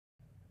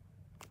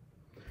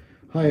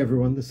Hi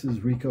everyone, this is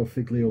Rico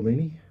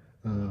Figliolini,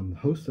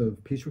 host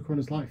of Peachtree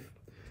Corners Life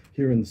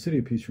here in the City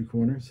of Peachtree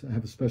Corners. I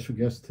have a special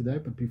guest today,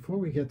 but before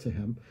we get to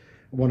him,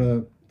 I want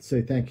to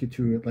say thank you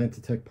to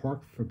Atlanta Tech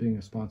Park for being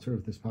a sponsor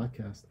of this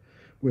podcast.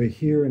 We're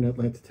here in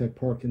Atlanta Tech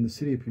Park in the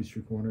City of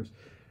Peachtree Corners.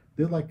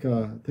 They're like,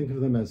 think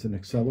of them as an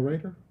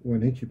accelerator or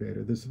an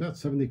incubator. There's about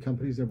 70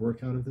 companies that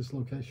work out of this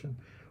location,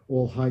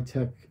 all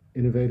high-tech,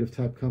 innovative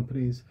type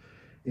companies.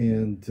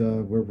 And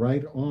we're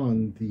right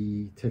on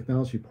the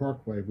Technology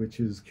Parkway, which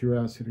is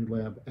Curiosity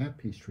Lab at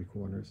Peachtree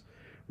Corners,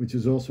 which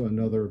is also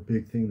another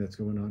big thing that's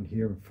going on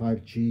here.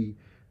 5G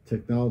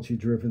technology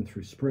driven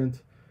through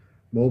Sprint,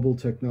 mobile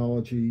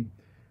technology,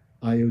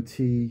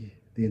 IoT,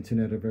 the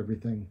Internet of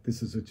Everything.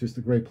 This is just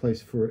a great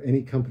place for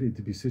any company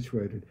to be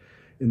situated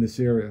in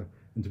this area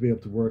and to be able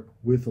to work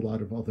with a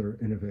lot of other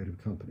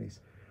innovative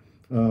companies.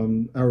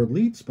 Our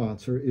lead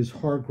sponsor is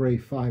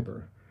Hargrave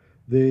Fiber.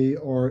 They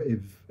are a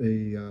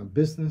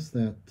business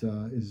that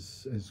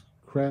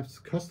crafts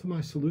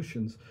customized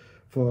solutions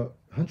for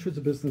hundreds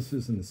of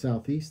businesses in the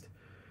Southeast,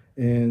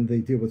 and they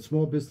deal with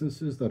small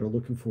businesses that are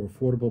looking for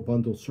affordable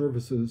bundle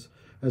services,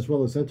 as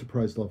well as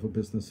enterprise level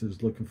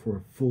businesses looking for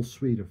a full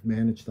suite of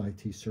managed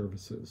IT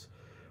services.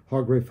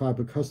 Hargrave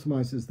Fiber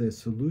customizes their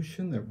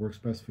solution that works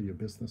best for your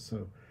business.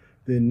 So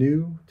they're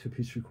new to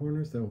Peachtree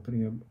Corners. They're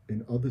opening up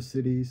in other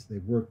cities. They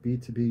work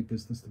B2B,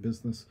 business to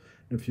business.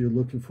 And if you're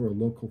looking for a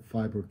local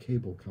fiber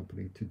cable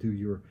company to do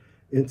your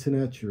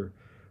internet, your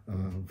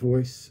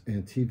voice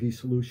and TV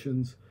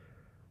solutions,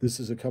 this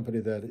is a company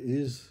that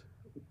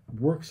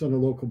works on a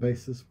local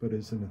basis, but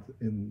is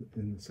in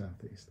the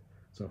Southeast.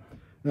 So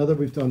now that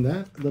we've done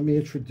that, let me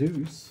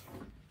introduce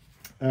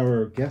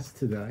our guest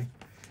today,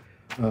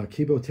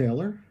 Keybo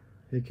Taylor.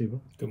 Hey, Keybo.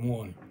 Good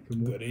morning.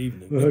 Good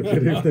evening. Good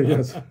evening,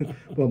 yes.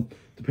 Well,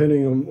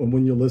 depending on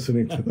when you're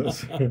listening to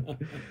this.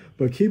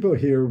 But Keybo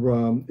here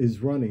is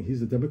running.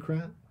 He's a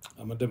Democrat.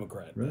 I'm a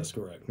Democrat. Right? That's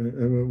correct.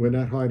 And we're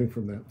not hiding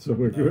from that, so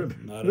we're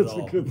good. Not That's at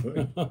all. a good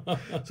thing.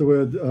 So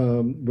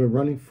you're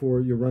running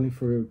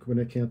for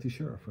Gwinnett County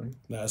Sheriff, right?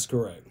 That's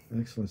correct.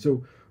 Excellent.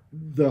 So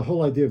the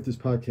whole idea of this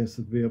podcast is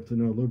to be able to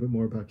know a little bit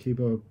more about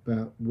Keybo,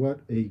 about what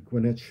a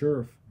Gwinnett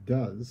Sheriff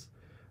does,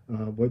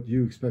 what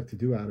you expect to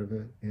do out of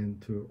it,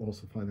 and to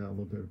also find out a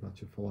little bit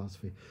about your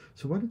philosophy.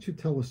 So why don't you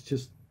tell us a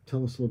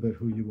little bit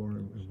who you are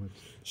and what?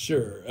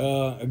 Sure.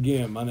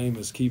 Again, my name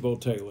is Keybo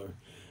Taylor.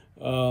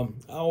 I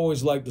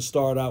always like to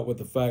start out with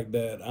the fact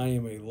that I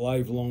am a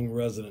lifelong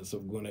resident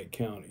of Gwinnett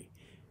County.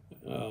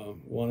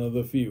 One of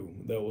the few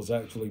that was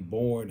actually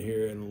born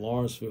here in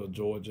Lawrenceville,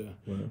 Georgia,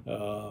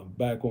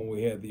 back when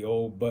we had the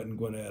old Button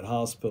Gwinnett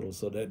Hospital.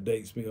 So that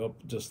dates me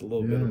up just a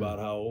little bit about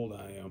how old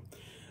I am.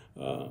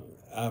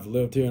 I've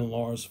lived here in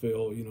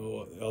Lawrenceville,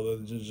 other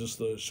than just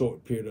a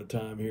short period of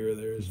time here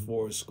there is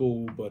for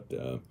school, but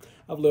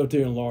I've lived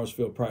here in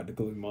Lawrenceville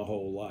practically my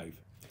whole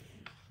life.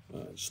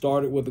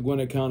 Started with the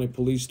Gwinnett County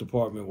Police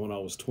Department when I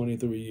was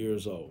 23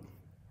 years old,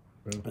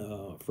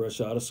 fresh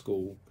out of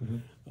school.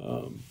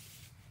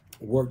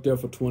 Worked there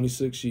for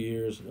 26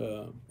 years,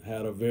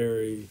 had a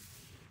very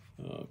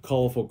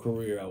colorful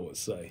career, I would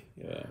say.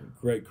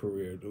 Great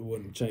career.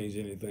 Wouldn't change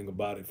anything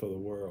about it for the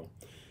world.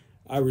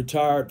 I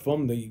retired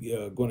from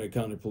the Gwinnett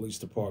County Police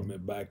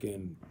Department back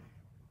in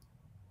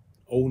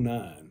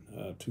 2009.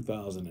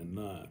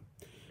 Okay.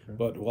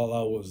 But while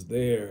I was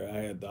there, I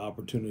had the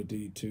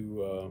opportunity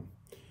to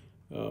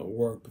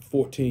work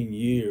 14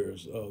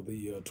 years of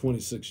the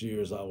 26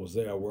 years I was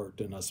there. I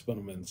worked and I spent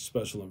them in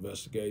special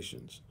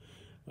investigations,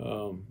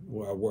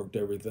 where I worked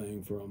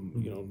everything from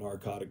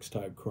narcotics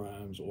type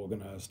crimes,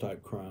 organized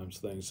type crimes,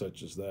 things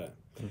such as that.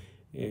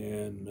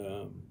 And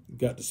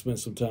got to spend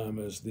some time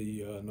as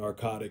the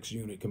narcotics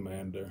unit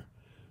commander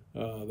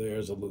there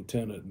as a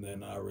lieutenant, and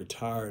then I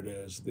retired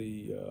as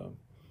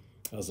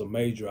a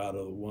major out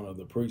of one of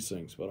the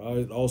precincts. But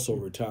I also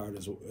retired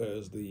as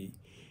the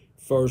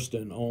first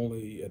and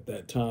only at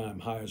that time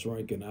highest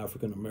ranking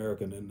African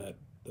American in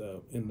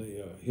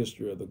the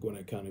history of the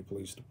Gwinnett County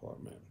Police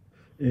Department.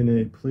 In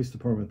a police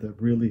department that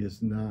really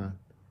is not.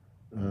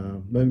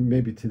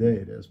 Maybe today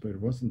it is, but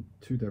it wasn't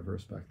too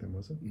diverse back then,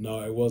 was it?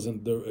 No, it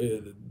wasn't.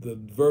 The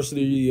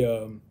diversity,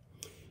 I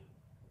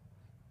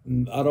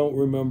don't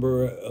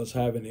remember us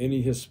having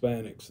any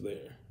Hispanics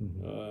there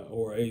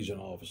or Asian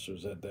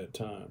officers at that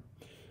time.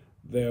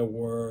 There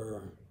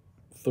were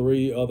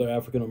 3 other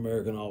African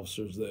American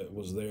officers that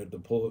was there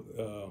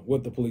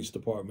with the police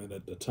department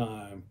at the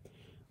time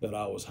that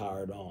I was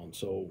hired on.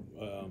 So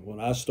when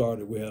I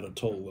started, we had a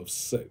total of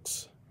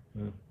 6.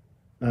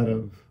 Out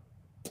of?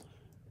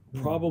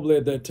 Probably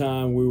at that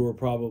time, we were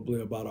probably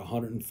about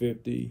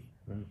 150,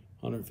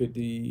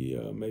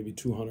 maybe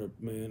 200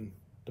 men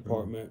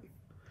department.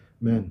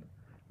 Men.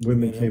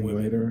 Women came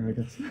later, I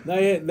guess.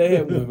 They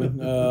had women,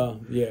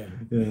 yeah.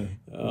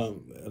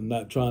 I'm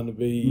not trying to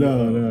be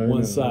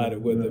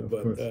one-sided with it,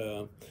 but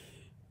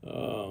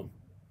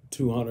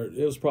 200,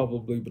 it was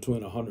probably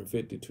between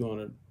 150,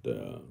 200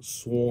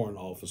 sworn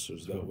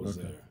officers that was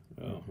there.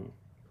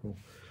 Cool.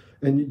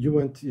 And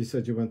you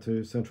said you went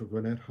to Central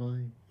Gwinnett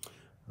High?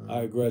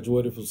 I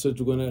graduated from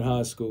Central Gwinnett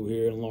High School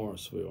here in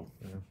Lawrenceville.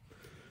 Yeah.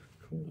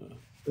 Cool.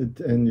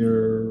 And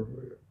your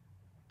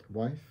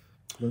wife,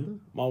 Linda?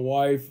 My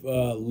wife,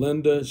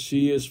 Linda,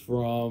 she is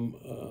from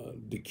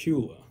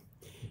Decula.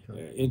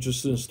 Okay.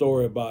 Interesting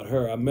story about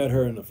her. I met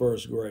her in the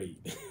first grade.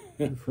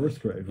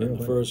 First grade, really? In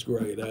the first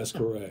grade, that's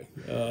correct.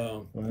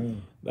 Wow.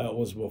 That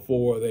was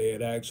before they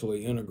had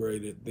actually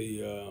integrated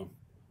the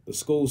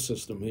school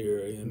system here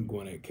in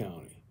Gwinnett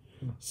County.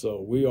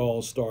 So we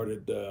all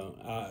started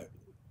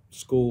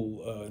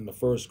school in the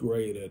first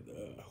grade at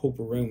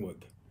Hooper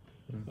Renwick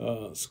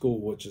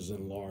School, which is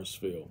in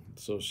Lawrenceville.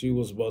 So she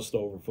was bussed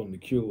over from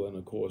Decula, and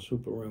of course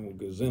Hooper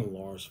Renwick is in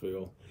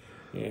Lawrenceville.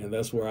 And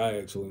that's where I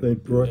actually They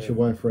brought your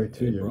wife right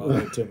to you. Brought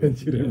her to me. And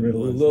you didn't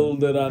realize little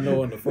did I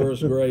know in the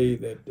first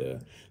grade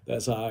that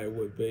that's how it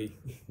would be.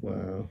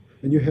 Wow.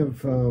 And you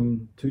have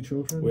 2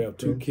 children? We have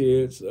 2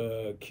 kids,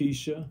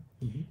 Keisha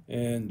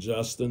and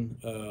Justin,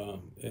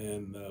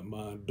 and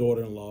my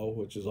daughter-in-law,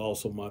 which is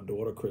also my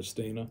daughter,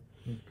 Christina.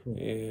 Oh, cool.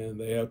 And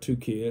they have 2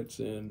 kids,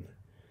 and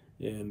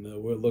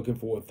we're looking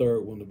for a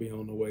third one to be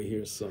on the way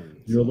here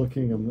soon. You're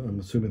looking, I'm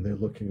assuming they're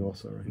looking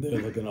also, right?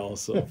 They're looking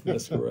also.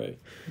 That's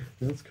correct.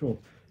 That's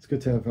cool. It's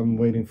good to have. I'm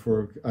waiting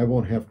for, I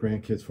won't have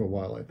grandkids for a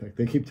while, I think.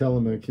 They keep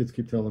telling me, kids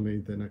keep telling me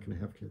they're not going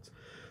to have kids.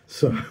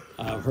 So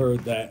I've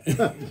heard that.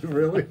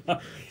 Really?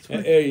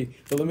 Hey,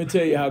 but let me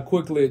tell you how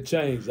quickly it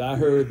changed. I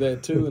heard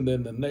that too, and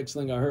then the next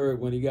thing I heard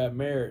when he got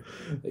married,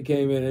 they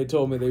came in and they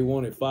told me they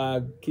wanted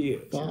 5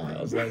 kids.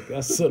 5. I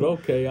said,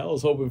 okay. I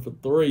was hoping for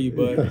 3,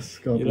 but Yes,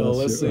 God bless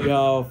let's you. see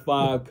how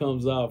 5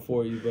 comes out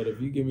for you. But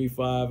if you give me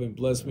 5 and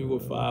bless me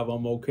with 5,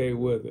 I'm okay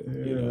with it.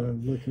 Yeah,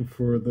 I'm looking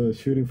for the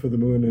shooting for the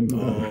moon. And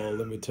Oh,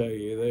 let me tell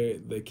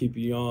you, they keep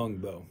you young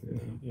though.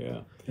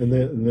 Yeah. And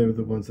they're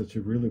the ones that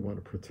you really want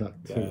to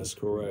protect too. That's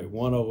correct.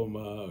 One of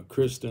them,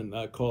 Kristen,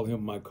 I call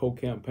him my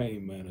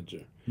co-campaign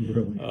manager.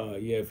 Really?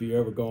 Yeah, if you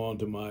ever go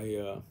onto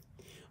my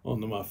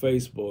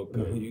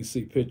Facebook, you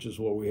see pictures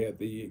where we had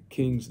the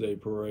King's Day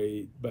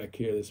parade back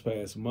here this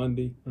past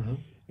Monday,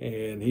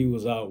 and he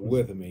was out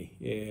with me,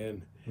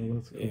 and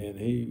that's cool. and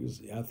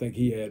I think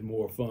he had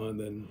more fun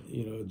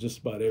than just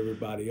about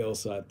everybody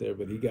else out there.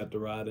 But he got to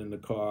ride in the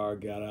car,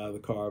 got out of the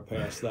car,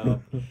 passed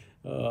out.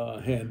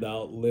 Hand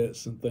out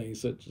lists and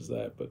things such as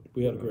that, but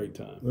we had a great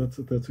time. That's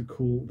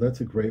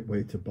a great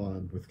way to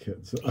bond with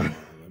kids.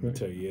 Let me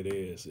tell you, it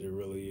is. It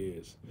really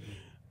is.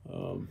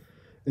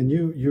 And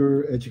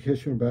your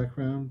educational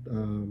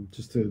background,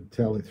 just to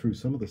tally through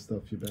some of the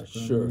stuff, your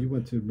background. Sure. You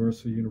went to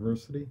Mercer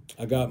University.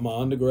 I got my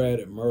undergrad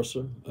at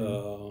Mercer,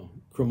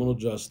 criminal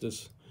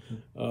justice.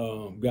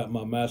 Got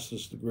my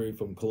master's degree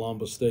from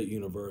Columbus State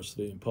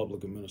University in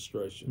public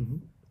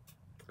administration.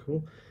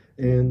 Cool.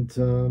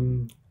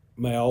 And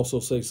may I also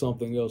say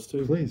something else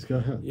too? Please go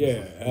ahead.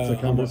 Yeah, it's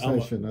a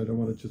conversation. I don't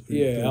want to just be.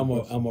 Yeah,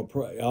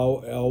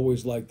 I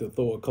always like to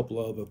throw a couple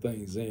of other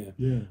things in.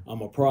 Yeah.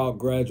 I'm a proud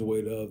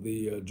graduate of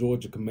the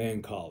Georgia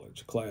Command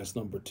College, class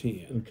number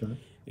 10. Okay.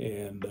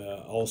 And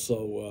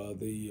also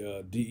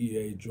the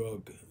DEA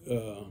Drug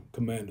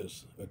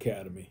Commanders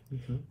Academy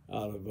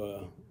out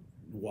of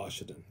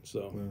Washington.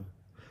 So. Wow.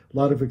 A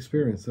lot of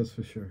experience, that's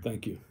for sure.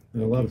 Thank you.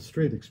 And a lot of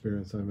street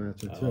experience, I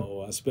imagine, too.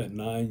 Oh, I spent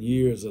 9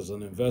 years as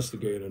an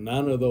investigator.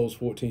 9 of those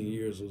 14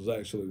 years was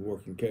actually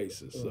working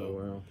cases. So. Oh,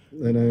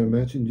 wow. And I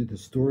imagine the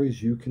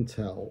stories you can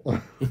tell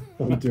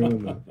on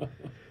doing that.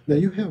 Now,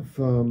 you have,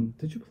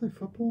 did you play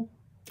football?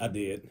 I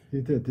did.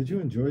 You did. Did you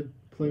enjoy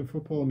playing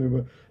football? I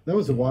mean, that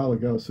was a while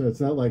ago, so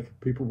it's not like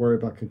people worry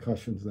about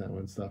concussions now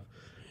and stuff.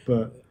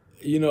 But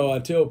I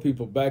tell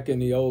people back in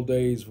the old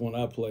days when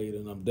I played,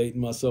 and I'm dating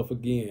myself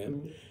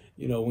again,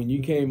 when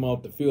you came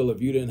off the field,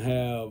 if you didn't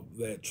have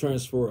that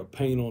transfer of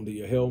paint onto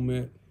your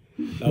helmet,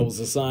 that was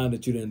a sign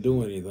that you didn't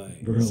do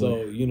anything. Really?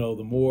 So,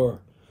 the more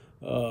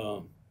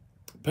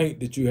paint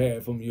that you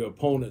had from your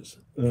opponent's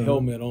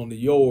helmet onto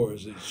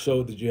yours, it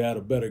showed that you had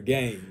a better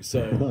game.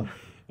 So,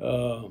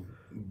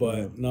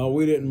 but no,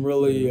 we didn't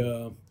really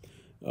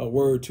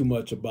worry too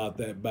much about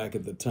that back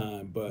at the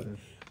time. But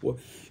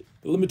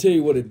let me tell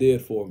you what it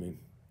did for me.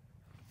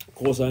 Of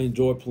course, I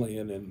enjoy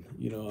playing, and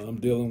I'm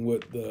dealing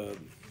with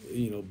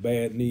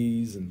bad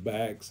knees and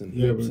backs and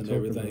hips and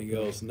everything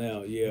else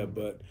now. Yeah,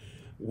 but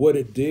what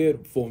it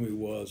did for me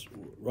was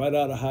right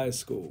out of high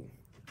school,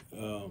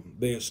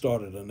 they had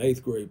started an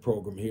 8th grade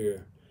program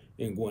here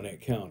in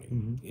Gwinnett County,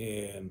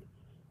 and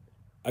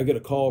I get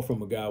a call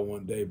from a guy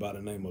one day by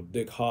the name of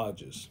Dick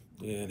Hodges,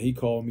 and he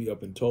called me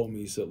up and told me,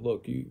 he said,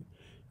 "Look,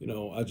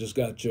 I just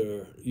got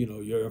your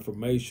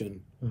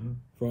information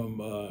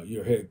from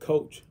your head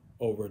coach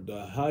over at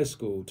the high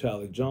school,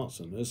 Tally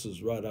Johnson. This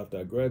is right after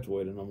I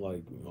graduated." And I'm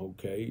like,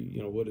 okay,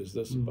 what is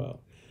this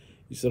about?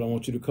 He said, "I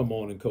want you to come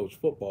on and coach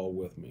football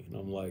with me." And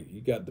I'm like,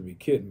 you got to be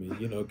kidding me,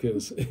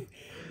 because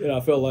I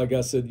felt like I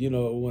said,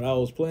 when I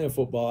was playing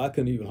football, I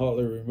couldn't even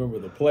hardly remember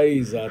the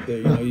plays out there.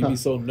 You'd be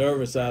so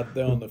nervous out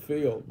there on the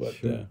field. But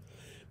sure.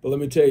 But let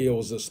me tell you, it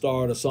was the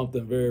start of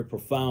something very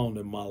profound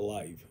in my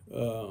life.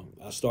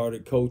 I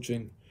started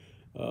coaching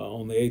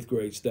on the 8th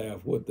grade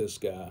staff with this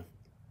guy.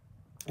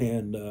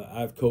 And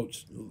I've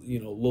coached,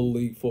 little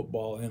league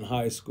football in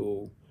high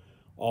school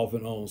off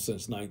and on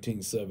since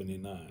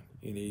 1979.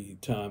 Any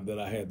time that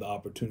I had the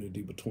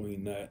opportunity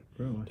between that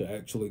Really? to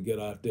actually get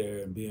out there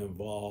and be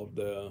involved,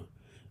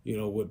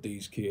 with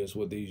these kids,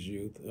 with these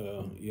youth,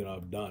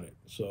 I've done it.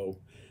 So,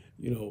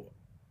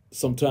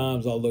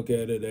 sometimes I look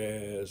at it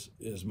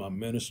as my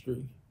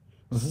ministry.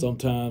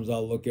 Sometimes I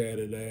look at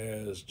it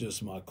as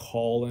just my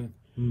calling.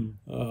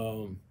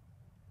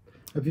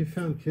 Have you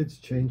found kids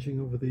changing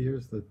over the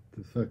years? The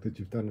fact that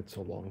you've done it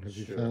so long, have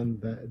you Sure.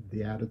 found that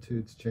the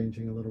attitudes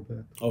changing a little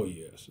bit? Oh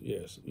yes,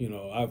 yes.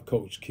 I've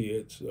coached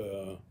kids,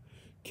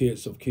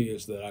 kids of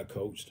kids that I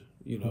coached.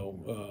 In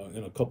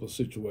a couple of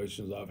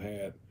situations, I've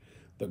had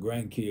the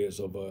grandkids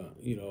of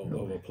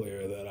of a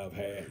player that I've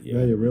had.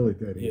 Yeah, you're really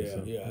dating Yeah,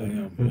 yourself. yeah, I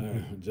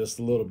am. Just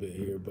a little bit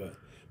here,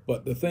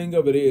 but the thing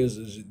of it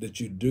is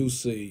that you do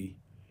see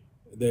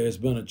there's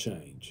been a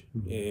change,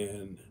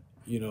 and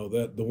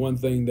that the one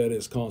thing that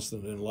is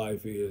constant in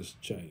life is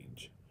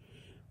change.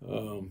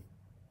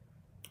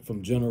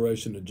 From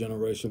generation to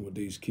generation with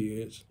these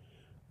kids,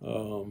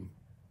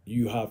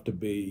 you have to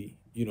be,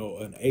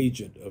 an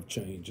agent of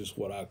change is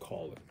what I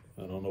call it.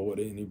 I don't know what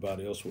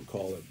anybody else would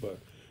call it, but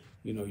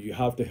you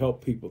have to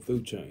help people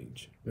through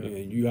change,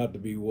 and you have to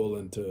be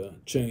willing to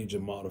change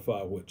and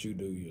modify what you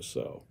do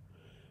yourself.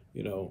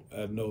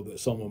 I know that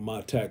some of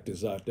my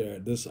tactics out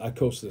there. I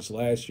coached this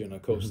last year, and I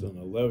coached an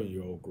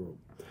 11-year-old group.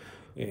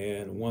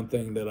 And one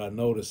thing that I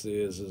noticed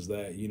is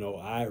that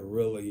I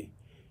really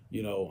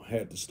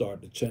had to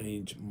start to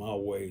change my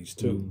ways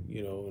too.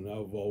 And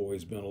I've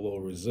always been a little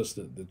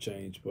resistant to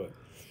change, but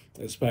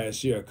this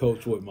past year I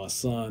coached with my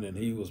son, and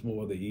he was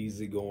more the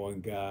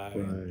easygoing guy.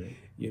 Right.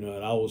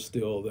 And I was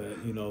still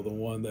that, the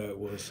one that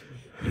was,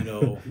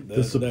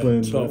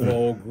 Disciplined. that tough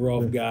old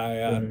gruff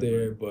guy out Right,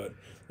 there. right. But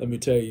let me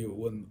tell you,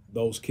 when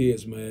those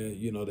kids, man,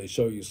 they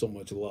show you so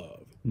much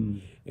love.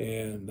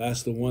 And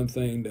that's the one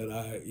thing that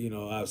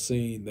I've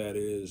seen that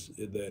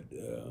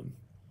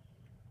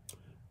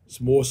it's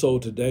more so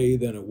today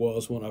than it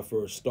was when I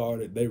first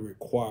started. They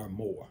require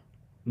more.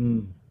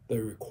 They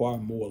require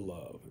more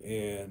love,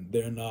 and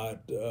they're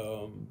not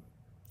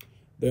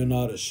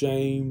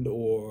ashamed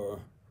or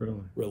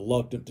Really?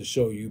 reluctant to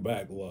show you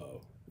back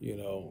love.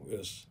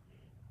 It's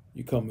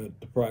you come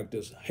into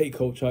practice. Hey,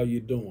 coach, how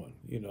you doing?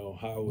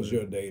 How was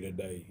your day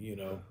today?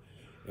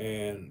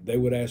 And they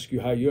would ask you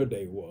how your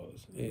day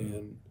was,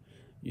 and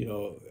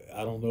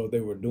I don't know if they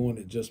were doing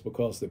it just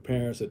because their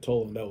parents had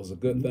told them that was a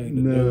good thing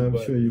to do. No, I'm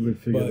but, sure you would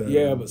figure but that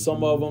yeah, out. but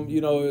some of them,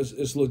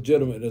 it's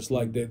legitimate. It's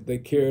like they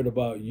cared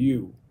about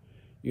you,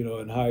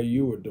 and how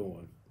you were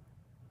doing.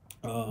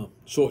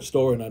 Short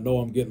story, and I know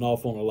I'm getting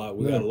off on a lot.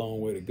 We got a long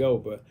way to go,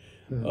 but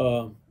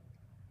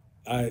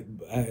I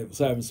was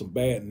having some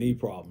bad knee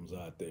problems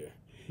out there.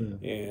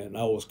 And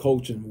I was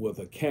coaching with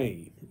a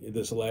cane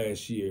this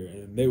last year,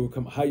 and they would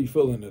come, how you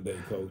feeling today,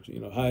 coach?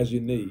 How's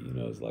your knee?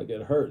 It's like,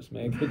 it hurts,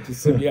 man. Can't you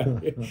see me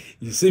out here?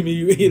 You see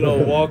me,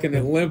 walking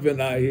and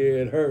limping out here,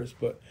 it hurts.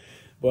 But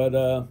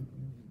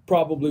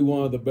probably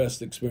one of the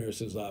best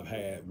experiences I've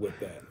had with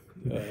that.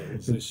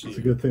 Was this year. It's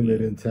a good thing they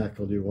didn't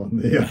tackle you on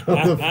the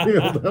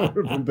field. That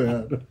would have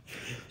been bad.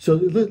 So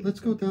let's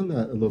go down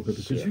that a little bit,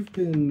 because you've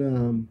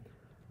been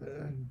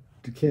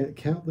to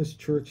countless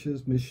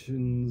churches,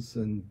 missions,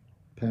 and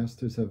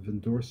pastors have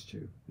endorsed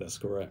you. That's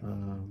correct.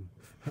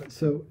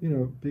 So,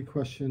 big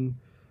question.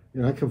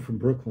 I come from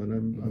Brooklyn.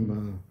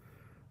 I'm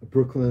a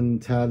Brooklyn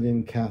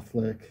Italian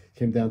Catholic.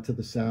 Came down to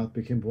the South,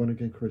 became born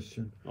again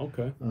Christian.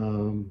 Okay.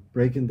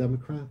 Reagan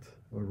Democrat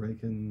or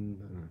Reagan.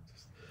 I don't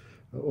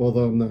know,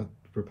 although I'm not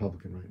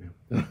Republican right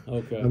now.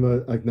 Okay. I'm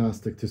an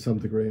agnostic to some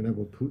degree, and I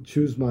will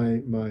choose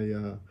my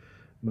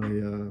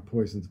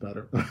poisons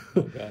better.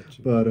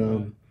 Gotcha. But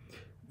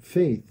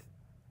faith.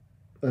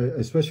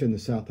 Especially in the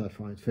South, I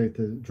find faith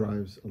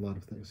drives a lot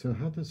of things. So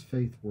how does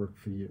faith work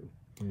for you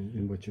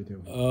in what you're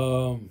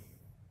doing?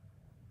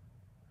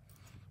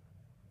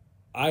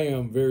 I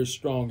am very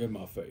strong in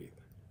my faith.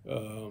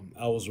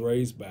 I was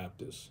raised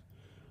Baptist.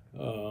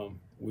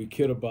 We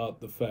kid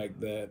about the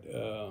fact that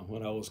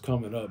when I was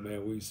coming up,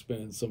 man, we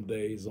spend some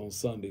days on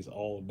Sundays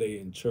all day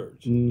in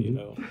church,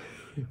 Yes.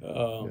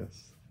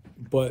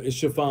 But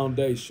it's your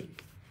foundation.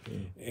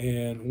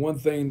 And one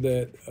thing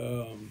that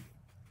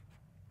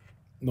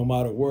no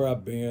matter where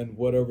I've been,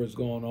 whatever's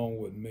going on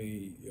with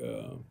me,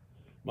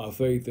 my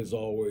faith has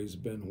always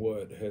been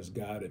what has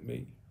guided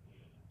me,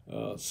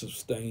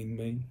 sustained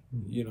me,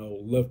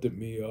 lifted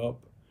me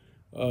up,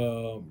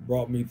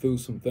 brought me through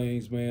some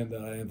things, man,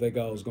 that I didn't think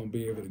I was going to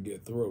be able to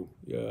get through.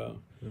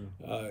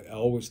 I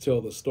always tell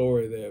the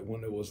story that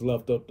when it was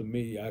left up to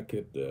me, I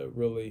could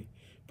really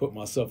put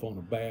myself on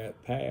a bad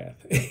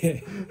path.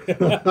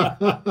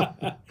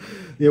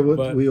 Yeah,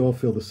 we all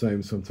feel the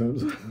same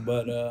sometimes.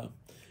 But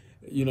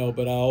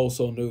but I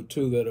also knew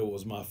too that it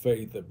was my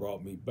faith that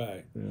brought me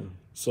back.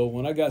 So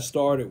when I got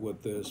started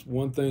with this,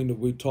 one thing that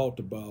we talked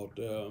about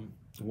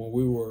when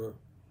we were,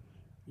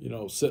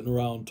 sitting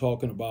around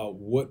talking about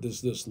what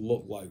does this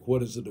look like,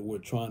 what is it that we're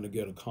trying to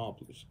get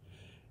accomplished,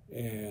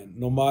 And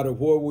no matter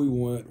where we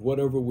went,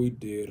 whatever we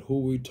did, who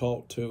we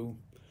talked to,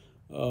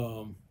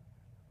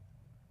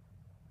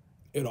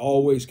 it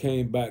always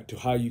came back to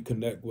how you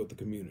connect with the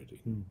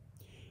community.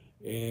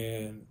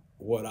 And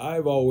what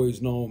I've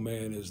always known,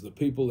 man, is the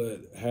people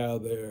that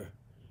have their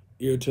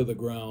ear to the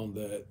ground,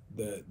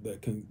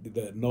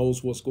 that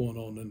knows what's going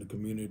on in the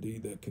community,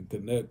 that can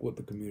connect with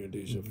the community,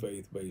 is your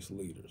faith-based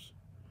leaders.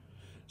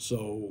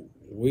 So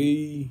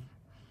we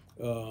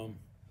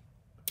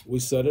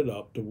set it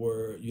up to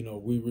where, you know,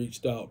 we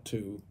reached out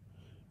to,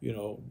 you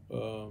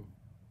know,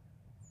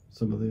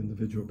 some of the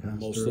individual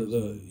pastors. Most of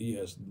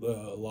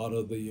a lot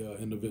of the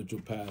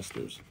individual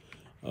pastors,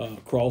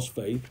 cross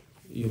faith,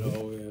 you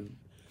know,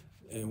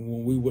 and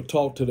when we would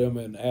talk to them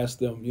and ask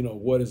them, you know,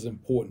 what is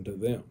important to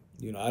them.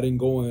 You know, I didn't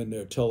go in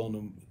there telling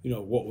them, you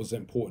know, what was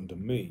important to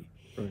me.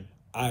 Right.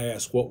 I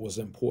asked what was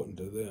important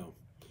to them.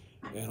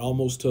 And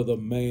almost to the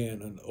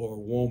man or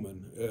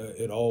woman,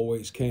 it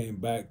always came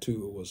back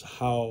to it was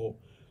how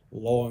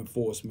law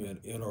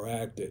enforcement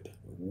interacted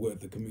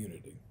with the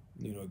community.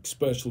 You know,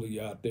 especially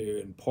out there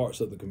in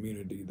parts of the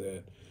community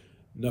that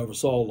never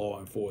saw law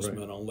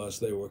enforcement unless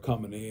they were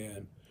coming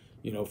in,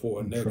 you know,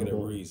 for a negative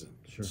reason.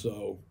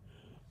 Sure.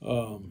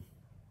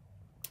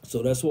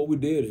 So that's what we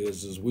did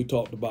is we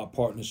talked about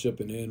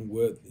partnershiping in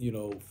with, you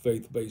know,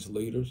 faith-based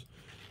leaders.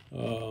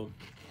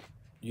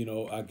 You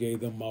know, I gave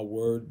them my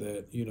word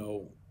that, you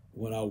know,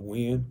 when I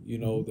win, you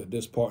know, that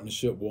this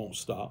partnership won't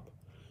stop.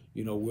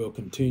 You know, we'll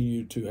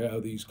continue to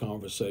have these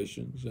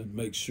conversations and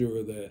make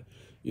sure that,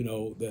 you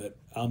know, that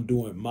I'm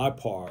doing my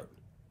part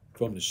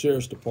from the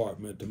sheriff's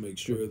department to make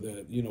sure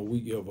that, you know,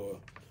 we give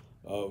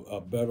a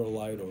better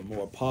light or a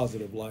more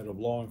positive light of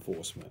law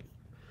enforcement.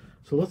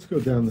 So let's go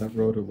down that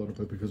road a little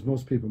bit, because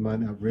most people might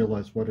not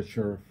realize what a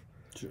sheriff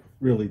Sure.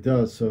 really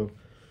does. So,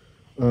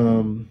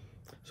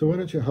 so why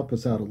don't you help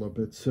us out a little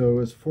bit? So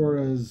as far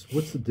as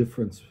what's the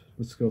difference,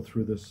 let's go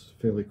through this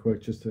fairly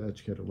quick just to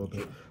educate a little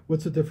bit.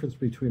 What's the difference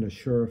between a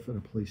sheriff and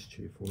a police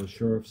chief, or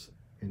sheriffs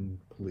and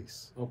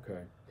police?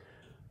 Okay.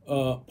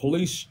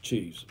 Police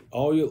chiefs,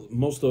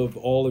 most of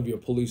all of your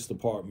police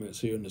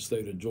departments here in the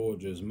state of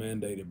Georgia is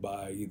mandated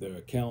by either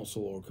a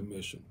council or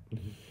commission.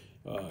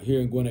 Here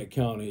in Gwinnett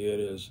County,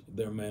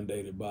 they're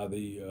mandated by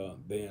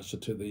they answer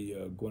to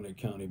the Gwinnett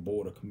County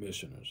Board of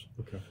Commissioners.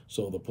 Okay.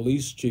 So the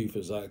police chief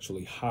is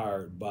actually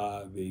hired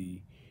by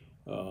the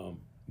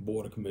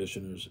Board of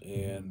Commissioners,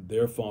 and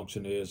their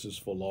function is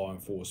for law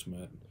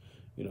enforcement,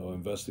 you know,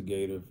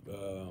 investigative,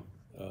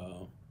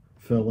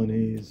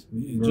 felonies,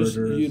 murders,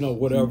 just, you know,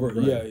 whatever.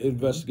 Right. Yeah,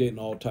 investigating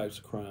all types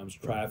of crimes,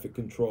 traffic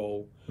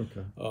control.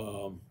 Okay.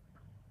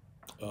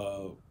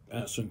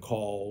 Answering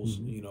calls,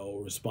 you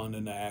know,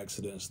 responding to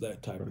accidents,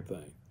 that type of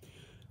thing.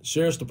 The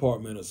Sheriff's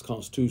Department is a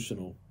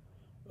constitutional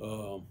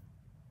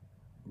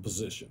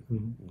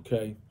position,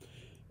 okay?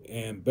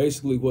 And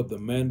basically what the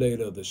mandate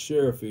of the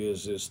sheriff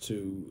is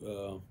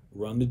to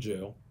run the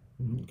jail,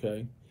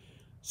 okay,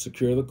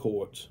 secure the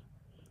courts,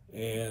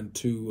 and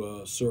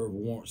to serve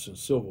warrants and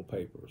civil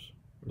papers.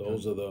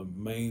 Those are the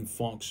main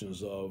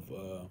functions of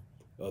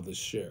the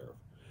sheriff.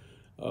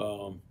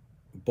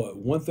 But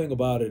one thing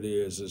about it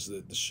is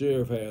that the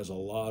sheriff has a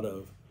lot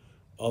of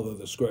other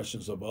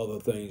discretions of other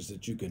things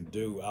that you can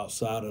do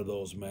outside of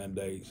those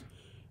mandates,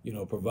 you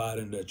know,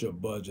 providing that your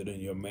budget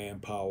and your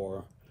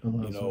manpower,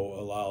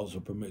 allows or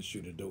permits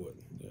you to do it.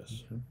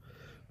 Yes. Okay.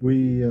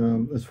 We,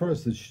 as far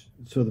as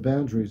the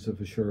boundaries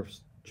of a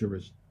sheriff's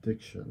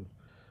jurisdiction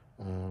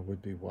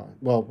would be what?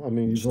 Well, I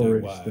mean, you've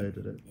already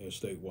stated it. Yeah,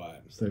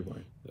 statewide.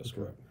 Statewide. That's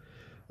correct.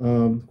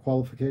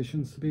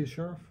 Qualifications to be a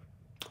sheriff?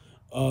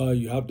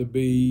 You have to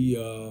be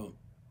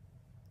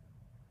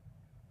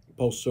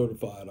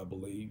post-certified, I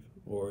believe,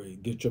 or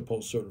get your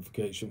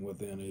post-certification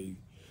within a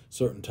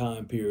certain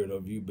time period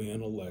of you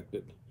being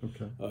elected.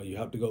 Okay. You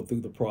have to go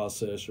through the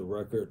process, your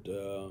record.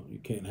 You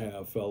can't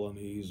have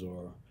felonies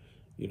or,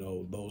 you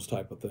know, those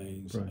type of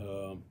things.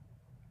 Right.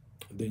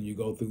 Then you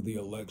go through the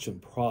election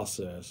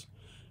process,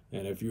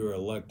 and if you're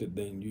elected,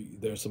 then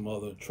there's some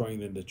other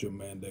training that you're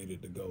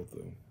mandated to go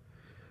through.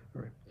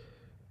 All right.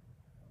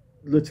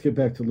 Let's get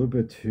back to a little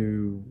bit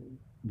to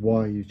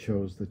why you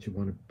chose that you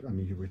want to. I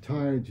mean, you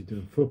retired, you're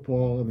doing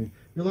football. I mean,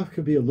 your life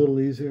could be a little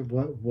easier.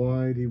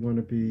 Why do you want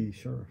to be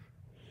sheriff?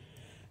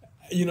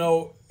 You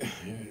know,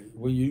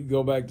 when you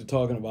go back to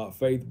talking about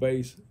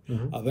faith-based,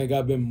 I think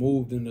I've been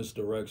moved in this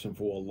direction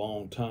for a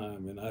long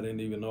time, and I didn't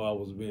even know I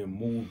was being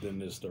moved in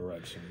this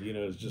direction. You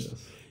know, it's just,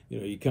 you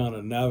know, you kind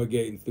of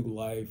navigating through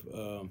life.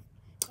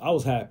 I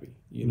was happy.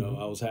 You know,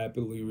 I was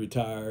happily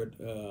retired.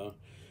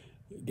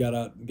 Got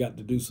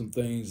to do some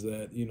things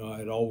that, you know, I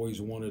had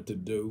always wanted to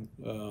do.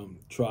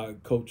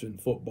 Tried coaching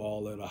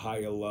football at a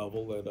higher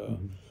level, at a,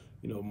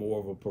 you know,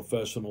 more of a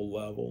professional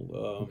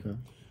level.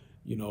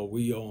 You know,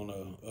 we own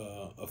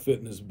a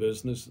fitness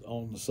business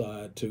on the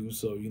side too,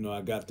 so, you know,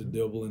 I got to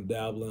dibble and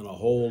dabble in a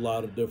whole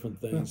lot of different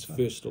things,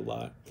 fished a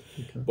lot.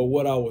 But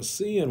what I was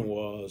seeing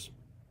was,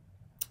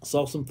 I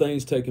saw some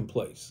things taking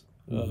place.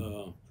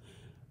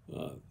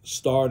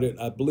 Started,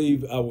 I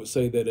believe I would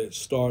say that it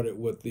started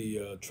with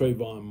the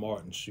Trayvon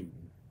Martin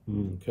shooting,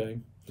 okay?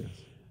 Yes.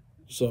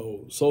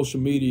 So social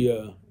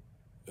media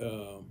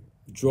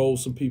drove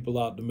some people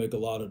out to make a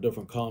lot of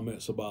different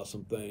comments about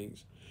some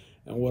things.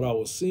 And what I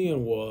was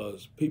seeing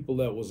was people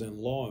that was in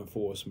law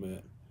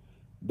enforcement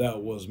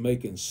that was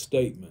making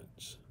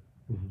statements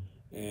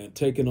and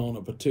taking on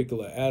a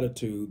particular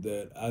attitude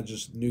that I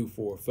just knew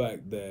for a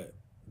fact that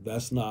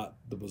that's not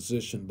the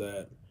position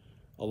that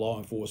a law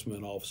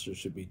enforcement officer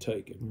should be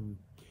taking.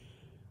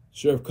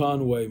 Sheriff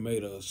Conway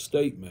made a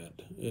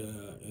statement,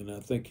 and I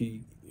think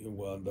he,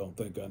 well, I don't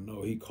think I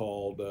know, he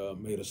called,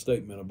 made a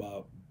statement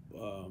about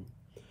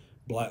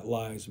Black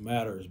Lives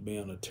Matters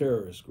being a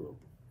terrorist group.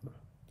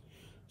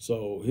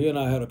 So he and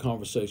I had a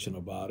conversation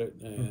about it,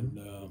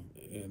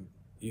 and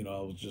you know,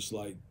 I was just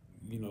like,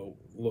 you know,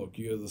 look,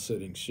 you're the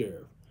sitting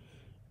sheriff.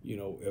 You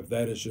know, if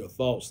that is your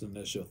thoughts, then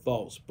that's your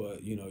thoughts.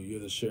 But you know, you're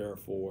the sheriff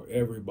for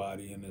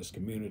everybody in this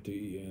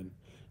community, and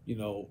you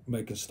know,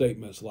 making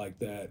statements like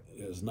that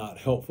is not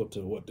helpful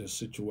to what this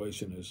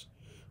situation is,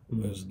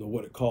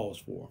 what it calls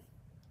for.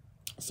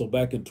 So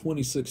back in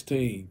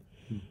 2016,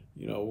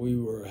 you know, we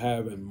were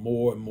having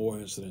more and more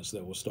incidents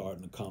that were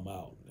starting to come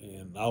out,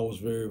 and I was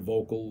very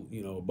vocal,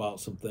 you know, about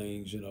some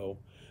things, you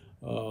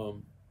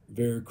know,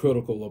 very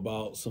critical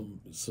about some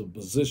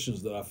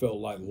positions that I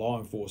felt like law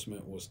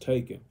enforcement was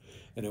taking,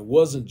 and it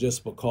wasn't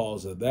just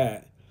because of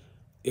that;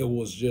 it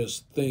was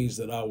just things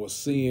that I was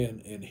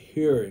seeing and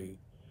hearing,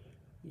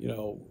 you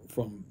know,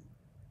 from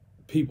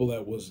people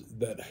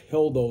that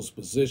held those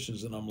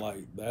positions, and I'm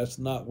like, that's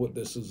not what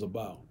this is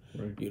about,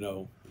 you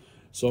know.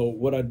 So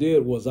what I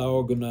did was I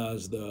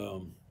organized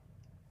a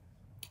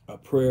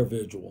prayer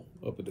vigil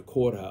up at the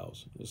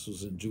courthouse. This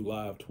was in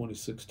July of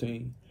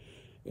 2016.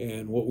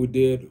 And what we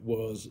did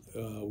was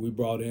we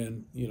brought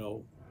in, you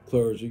know,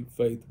 clergy,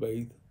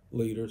 faith-based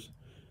leaders,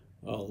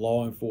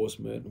 law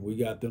enforcement, and we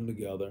got them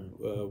together.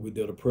 We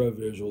did a prayer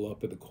vigil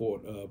up at the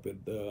court, up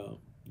at the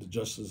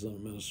Justice and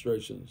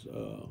Administrations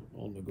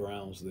on the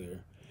grounds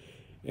there.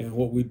 And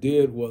what we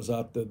did was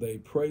after they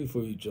prayed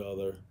for each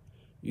other,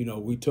 you know,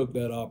 we took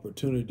that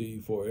opportunity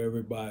for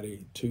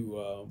everybody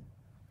to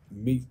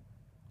meet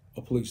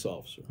a police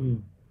officer,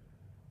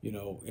 you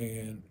know,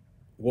 and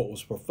what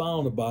was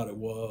profound about it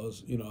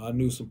was, you know, I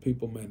knew some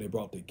people, man, they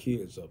brought their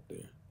kids up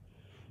there.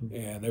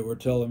 And they were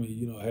telling me,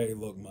 you know, hey,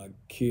 look, my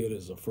kid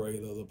is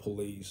afraid of the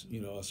police. You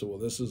know, I said, well,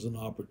 this is an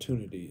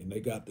opportunity. And they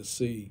got to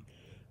see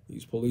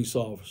these police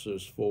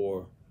officers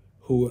for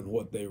who and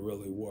what they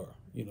really were.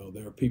 You know,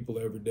 there are people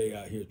every day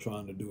out here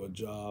trying to do a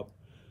job,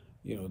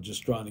 you know,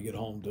 just trying to get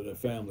home to their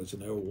families,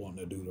 and they were wanting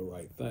to do the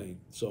right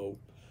thing. So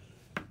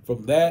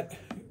from that,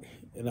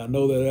 and I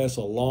know that that's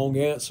a long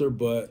answer,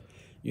 but,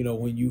 you know,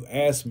 when you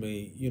ask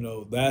me, you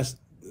know,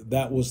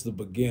 that was the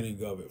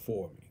beginning of it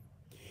for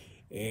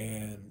me.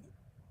 And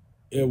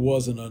it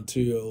wasn't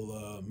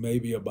until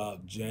maybe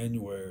about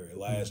January,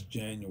 last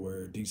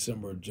January,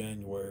 December,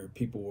 January,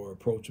 people were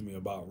approaching me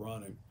about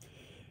running.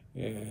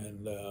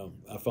 And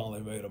I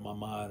finally made up my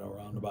mind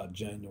around about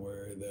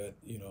January that,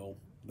 you know,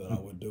 that I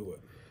would do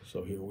it.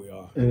 So here we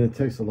are. And it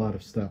takes a lot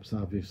of steps,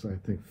 obviously. I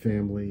think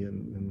family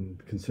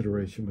and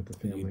consideration with the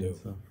family and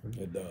stuff. Right?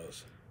 It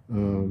does.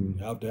 You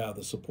have to have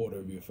the support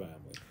of your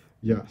family.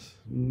 Yes,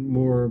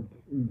 more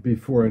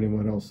before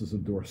anyone else's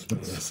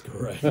endorsements. That's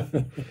correct.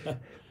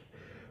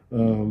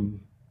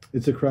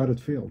 It's a crowded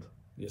field.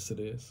 Yes, it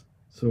is.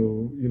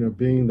 So, you know,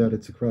 being that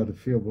it's a crowded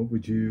field, what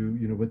would you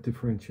know, what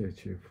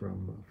differentiates you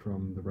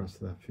from the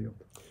rest of that field?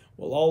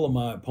 Well, all of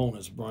my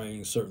opponents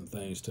bring certain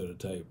things to the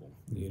table,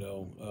 you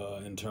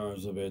know, in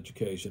terms of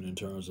education, in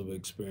terms of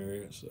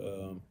experience.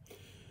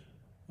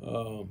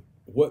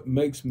 What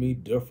makes me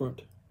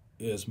different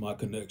is my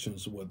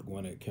connections with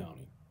Gwinnett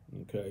County.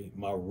 Okay,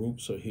 my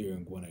roots are here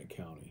in Gwinnett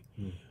County.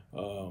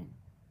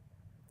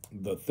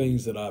 The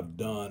things that I've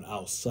done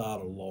outside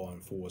of law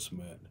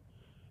enforcement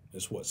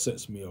is what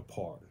sets me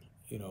apart.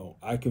 You know,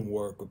 I can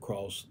work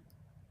across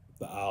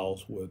the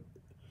aisles with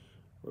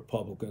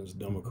Republicans,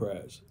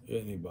 Democrats,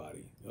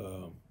 anybody,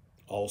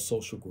 all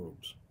social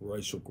groups,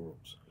 racial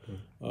groups.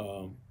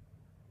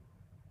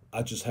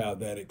 I just have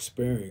that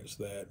experience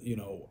that, you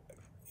know,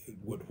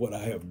 with what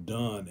I have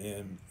done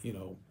and, you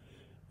know,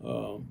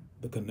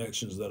 the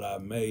connections that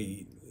I've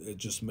made, it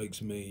just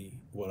makes me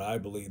what I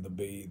believe to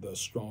be the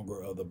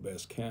stronger of the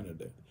best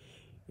candidate.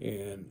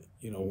 And,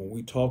 you know, when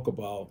we talk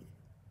about,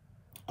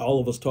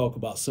 all of us talk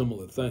about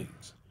similar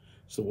things.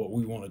 So what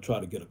we want to try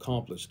to get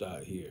accomplished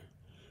out here.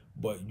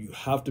 But you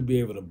have to be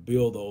able to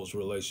build those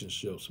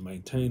relationships,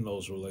 maintain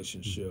those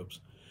relationships,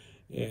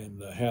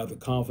 and have the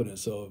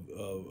confidence of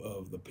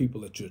the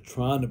people that you're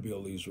trying to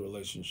build these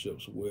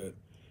relationships with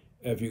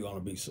if you're going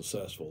to be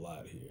successful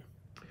out here.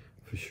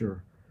 For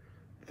sure.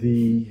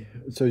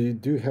 So you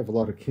do have a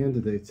lot of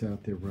candidates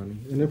out there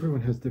running, and everyone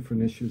has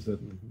different issues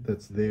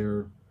that's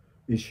their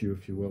issue,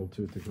 if you will,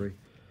 to a degree.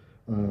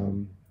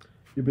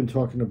 You've been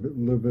talking a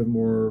little bit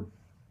more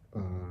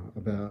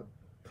about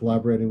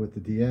collaborating with the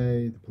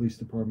DA, the police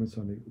departments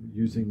on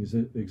using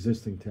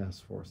existing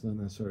task force, not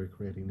necessarily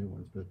creating new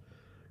ones, but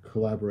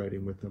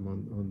collaborating with them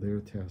on their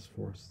task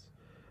force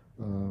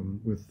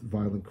with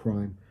violent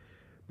crime.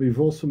 But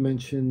you've also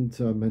mentioned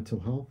mental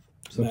health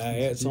May I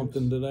add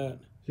something to that?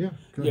 Yeah,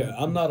 go Yeah, ahead.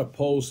 I'm not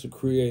opposed to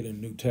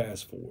creating new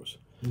task force.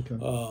 Okay.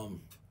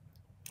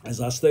 As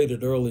I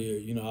stated earlier,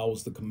 I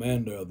was the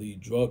commander of the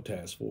drug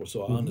task force,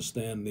 so I Mhm.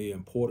 understand the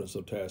importance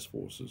of task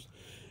forces.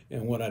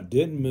 And what I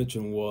didn't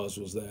mention was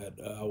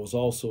that I was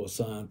also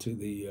assigned to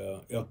the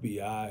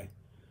FBI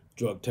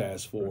drug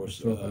task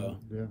force,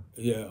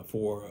 Yeah.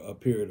 for a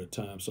period of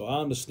time. So I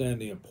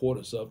understand the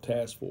importance of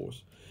task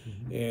force,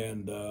 Mhm.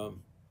 and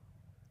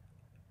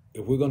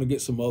if we're going to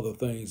get some other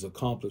things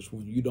accomplished,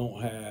 when you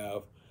don't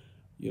have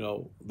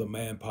the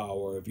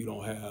manpower, if you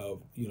don't have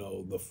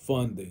the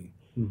funding,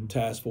 Mhm.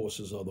 task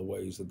forces are the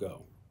ways to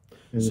go.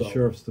 And the So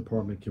sheriff's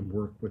department can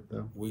work with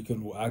them.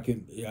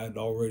 I'd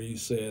already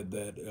said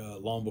that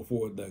long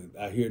before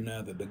I hear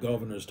now that the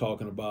governor is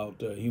talking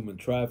about human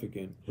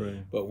trafficking.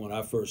 Right. But when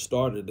I first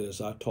started this,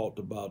 I talked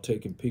about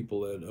taking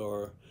people that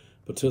are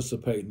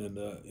participating in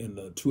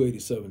the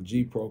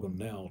 287G program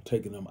now,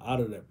 taking them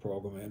out of that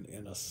program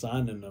and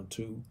assigning them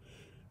to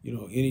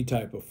any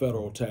type of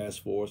federal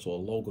task force or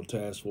local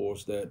task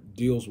force that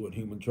deals with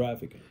human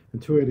trafficking.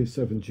 And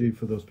 287G,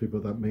 for those people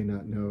that may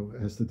not know,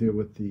 has to deal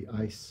with the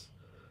ICE,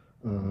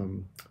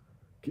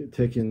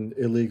 taking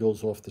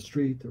illegals off the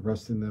street,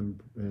 arresting them,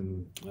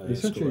 and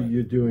essentially correct.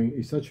 you're doing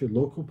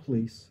local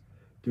police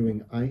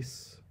doing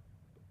ICE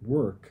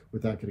work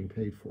without getting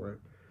paid for it,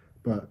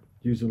 but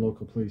using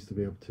local police to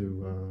be able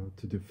to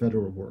do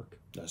federal work.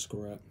 That's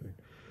correct.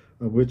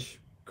 Which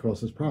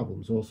causes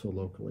problems also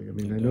locally. I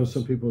mean, I know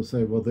some people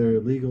say, well, they're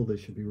illegal, they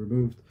should be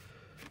removed,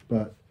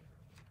 but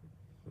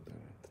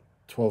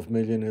 12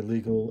 million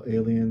illegal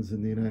aliens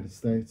in the United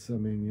States. I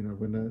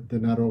mean, they're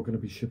not all going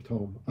to be shipped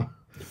home.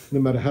 No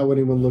matter how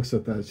anyone looks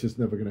at that, it's just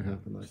never going to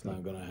happen like that. It's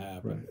not going to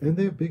happen. Right. And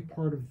they're a big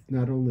part of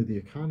not only the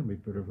economy,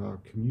 but of our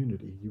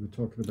community. You were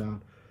talking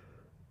about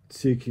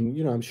seeking,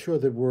 I'm sure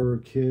there were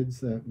kids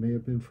that may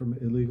have been from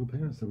illegal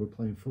parents that were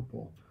playing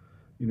football,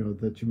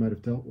 that you might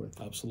have dealt with.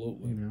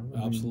 Absolutely.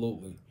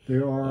 Absolutely.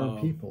 There are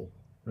people,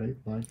 right?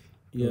 Life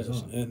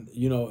goes on. And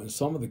and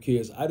some of the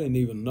kids, I didn't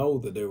even know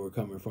that they were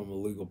coming from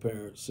illegal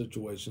parents,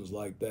 situations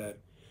like that,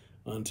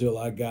 until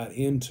I got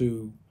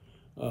into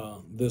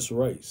this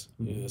race.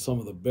 Mm-hmm. Some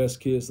of the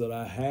best kids that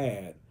I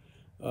had,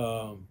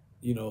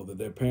 that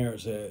their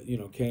parents had,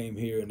 came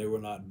here and they were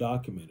not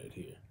documented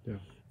here. Yeah.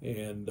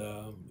 And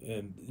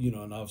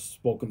and I've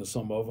spoken to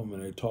some of them,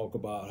 and they talk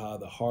about how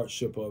the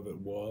hardship of it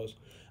was.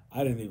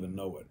 I didn't even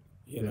know it.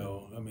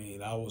 I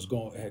mean, I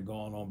had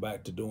gone on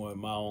back to doing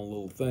my own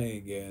little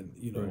thing, and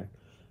Right.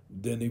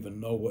 didn't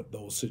even know what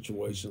those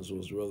situations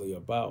was really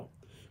about.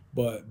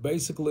 But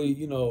basically,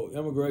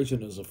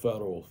 immigration is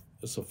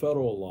it's a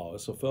federal law,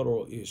 it's a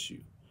federal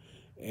issue,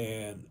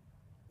 and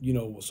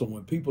so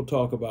when people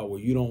talk about, well,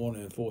 you don't want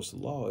to enforce the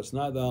law, it's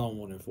not that I don't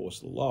want to enforce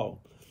the law.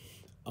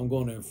 I'm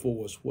going to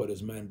enforce what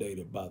is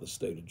mandated by the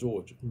state of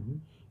Georgia. Mm-hmm.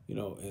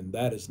 And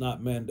that is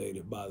not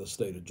mandated by the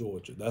state of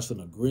Georgia. That's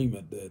an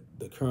agreement that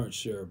the current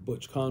sheriff,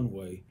 Butch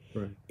Conway,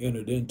 right,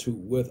 entered into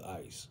with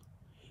ICE.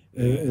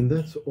 And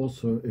that's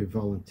also a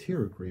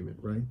volunteer agreement,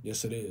 right?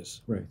 Yes, it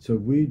is. Right. So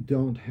we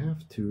don't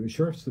have to, the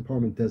Sheriff's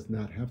Department does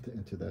not have to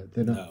enter that.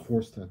 They're not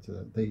forced to enter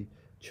that. They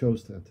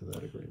chose to enter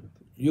that agreement.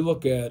 You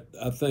look at,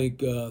 I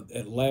think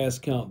at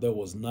last count, there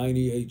was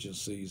 90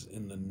 agencies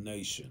in the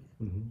nation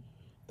mm-hmm.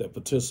 that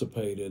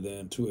participated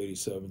in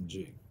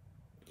 287G.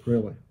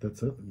 Really?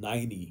 That's it?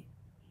 90.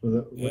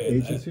 Well,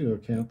 agencies or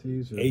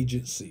counties? Or?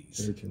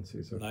 Agencies.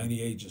 Agencies. Okay.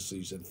 90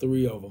 agencies, and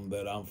 3 of them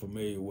that I'm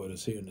familiar with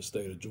is here in the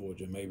state of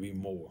Georgia, maybe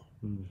more.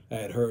 Mm. I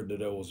had heard that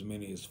there was as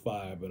many as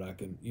 5, but I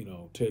can,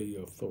 tell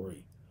you of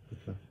 3.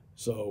 Okay.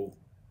 So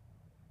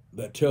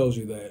that tells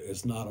you that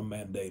it's not a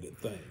mandated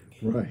thing.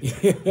 Right.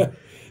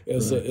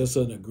 It's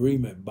an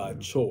agreement by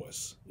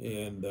choice,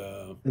 and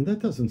that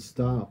doesn't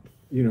stop.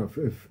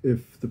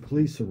 If the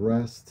police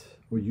arrest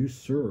or you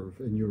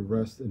serve and you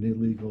arrest an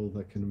illegal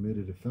that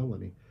committed a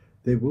felony,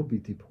 they will be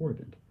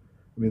deported.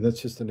 I mean,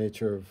 that's just the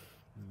nature of.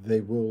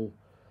 They will.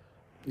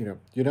 We're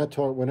not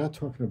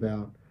talking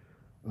about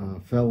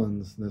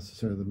felons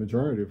necessarily. The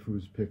majority of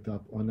who's picked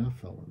up are not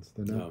felons.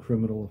 They're not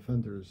criminal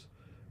offenders.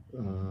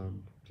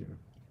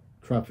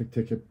 Traffic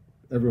ticket.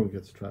 Everyone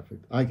gets a traffic.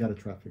 I got a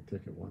traffic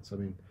ticket once. I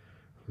mean,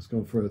 I was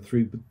going for a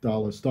 $3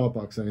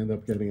 Starbucks. I ended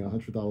up getting a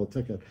 $100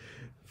 ticket,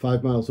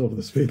 5 miles over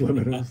the speed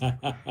limit. I was like,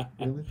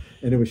 really?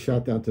 And it was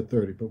shot down to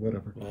 30, but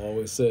whatever. I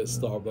always said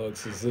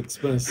Starbucks is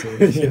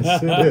expensive.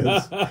 Yes, it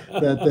is.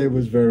 That day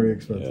was very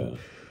expensive. Yeah.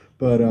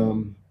 But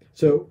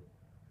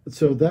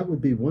so that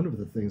would be one of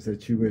the things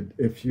that you would,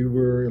 if you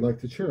were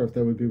elected sheriff,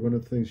 that would be one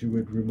of the things you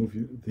would remove.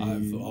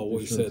 I've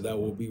always said that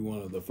would be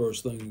one of the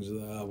first things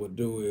that I would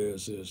do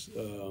is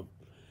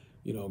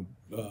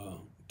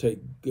take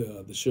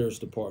the sheriff's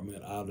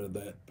department out of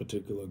that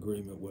particular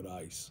agreement with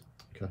ICE.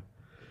 Okay.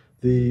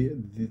 The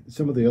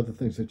some of the other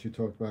things that you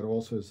talked about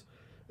also is,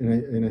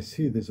 and I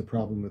see there's a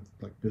problem with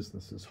like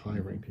businesses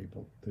hiring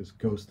people. There's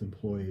ghost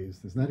employees.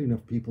 There's not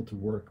enough people to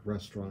work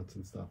restaurants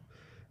and stuff,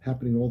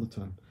 happening all the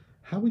time.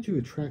 How would you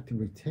attract and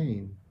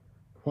retain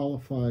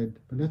qualified,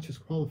 but not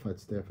just qualified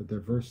staff, a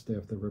diverse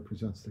staff that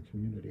represents the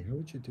community. How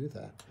would you do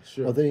that?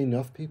 Sure. Are there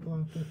enough people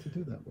out there to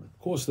do that with? Of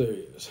course there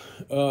is.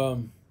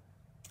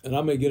 And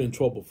I may get in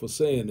trouble for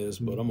saying this,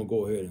 but I'm going to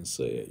go ahead and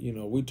say it. You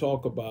know, we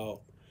talk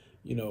about,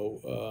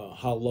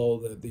 how low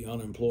that the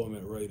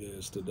unemployment rate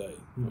is today,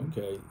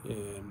 okay?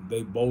 And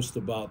they boast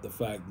about the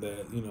fact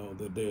that,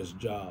 that there's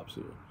jobs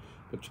here.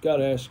 But you got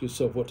to ask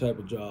yourself, what type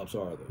of jobs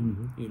are there,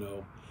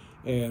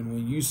 And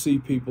when you see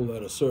people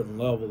at a certain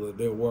level that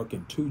they're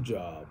working 2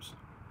 jobs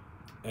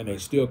and they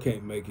still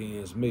can't make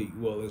ends meet,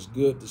 well, it's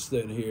good to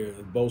stand here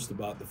and boast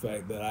about the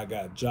fact that I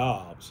got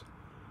jobs,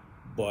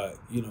 but,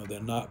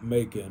 they're not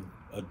making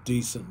a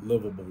decent,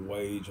 livable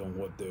wage on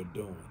what they're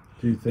doing.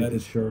 Do you think the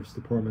sheriff's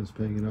department is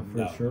paying enough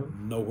for a sheriff?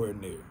 Nowhere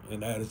near.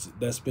 And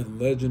that's been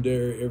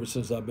legendary ever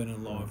since I've been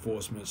in law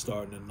enforcement,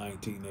 starting in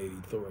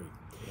 1983.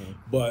 Right.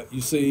 But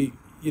you see,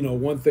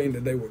 one thing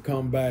that they would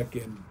come back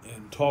and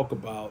talk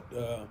about,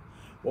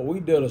 well, we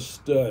did a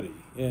study,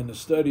 and the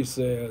study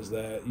says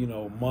that,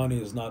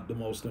 money is not the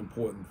most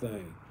important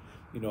thing.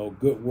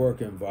 Good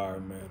work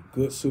environment,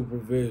 good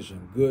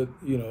supervision, good,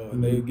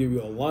 and they give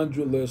you a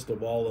laundry list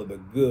of all of the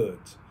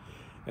goods.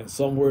 And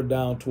somewhere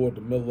down toward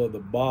the middle of the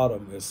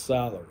bottom is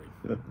salary,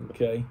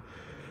 okay,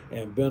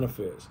 and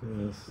benefits.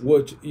 Yes.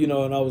 Which,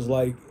 and I was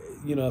like,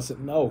 I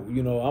said, no,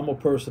 I'm a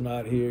person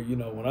out here,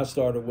 when I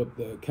started with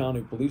the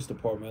county police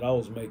department, I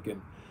was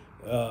making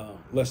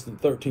less than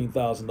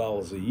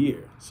 $13,000 a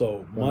year.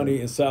 So money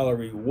and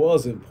salary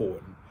was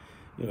important,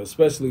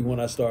 especially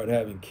when I started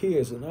having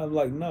kids. And I'm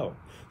like, no.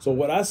 So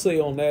what I say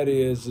on that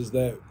is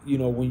that,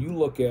 when you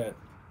look at,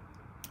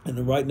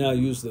 and right now I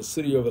use the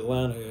City of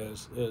Atlanta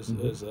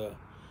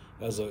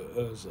as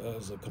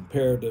a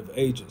comparative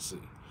agency.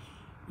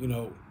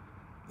 The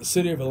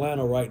City of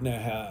Atlanta right now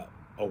have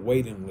a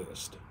waiting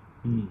list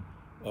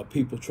of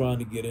people trying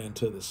to get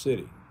into the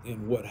city.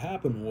 And what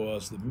happened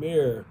was the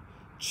mayor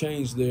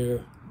changed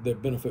their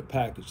benefit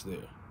package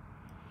there.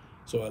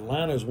 So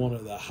Atlanta is one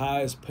of the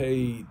highest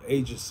paid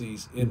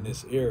agencies in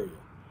this area.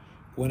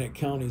 Gwinnett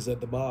County is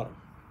at the bottom.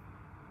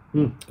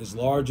 As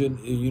large and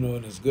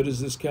and as good as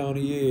this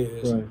county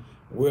is,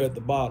 we're at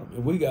the bottom,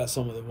 and we got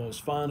some of the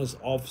most finest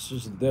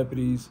officers and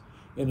deputies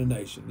in the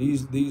nation.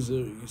 These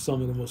are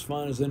some of the most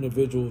finest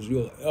individuals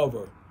you'll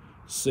ever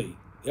see,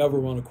 ever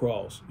run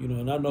across.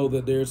 And I know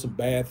that there's some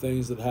bad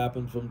things that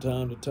happen from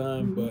time to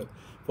time, but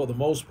for the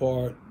most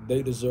part,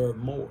 they deserve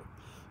more.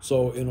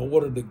 So in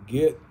order to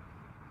get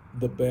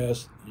the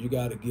best, you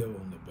got to give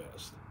them the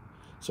best.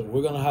 So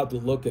we're going to have to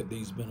look at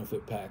these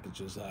benefit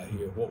packages out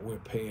here, what we're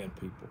paying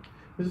people.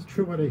 Is it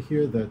true when I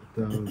hear that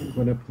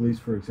Gwinnett Police,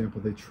 for example,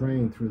 they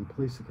train through the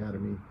police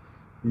academy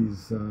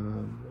these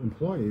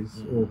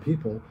employees or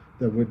people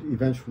that would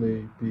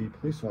eventually be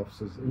police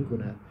officers in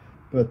Gwinnett,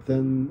 but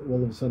then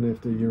all of a sudden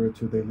after a year or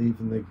two they leave,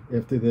 and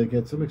after they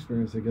get some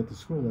experience, they get the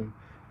schooling,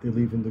 they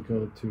leave and to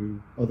go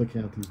to other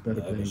counties,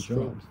 better paying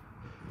jobs.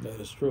 That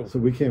is true. So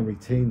we can't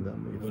retain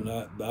them. We're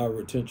not, our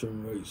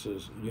retention rates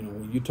is,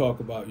 when you talk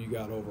about you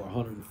got over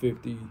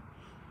 150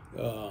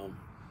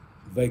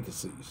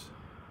 vacancies.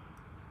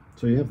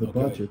 So you have the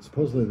budget.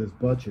 Supposedly there's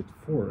budget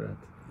for it,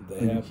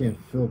 and you can't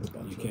fill the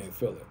budget. You can't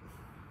fill it.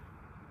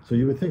 So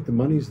you would think the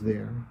money's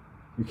there,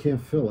 you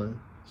can't fill it,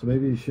 so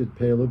maybe you should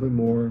pay a little bit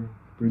more,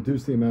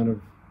 reduce the amount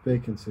of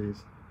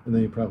vacancies, and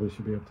then you probably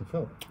should be able to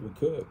fill it. We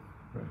could.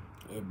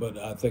 Right. But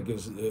I think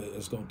it's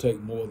going to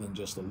take more than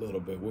just a little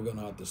bit. We're going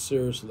to have to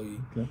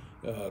seriously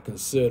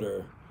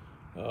consider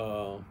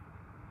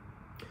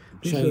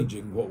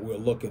changing what we're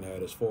looking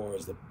at as far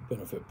as the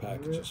benefit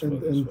packages.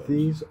 And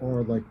these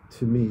are, like,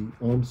 to me,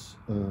 armed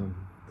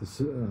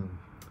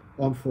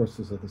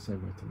forces are the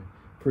same way to me.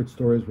 I've heard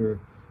stories where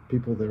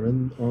people, they're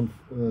in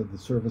the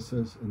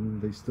services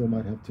and they still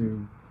might have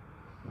to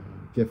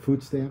get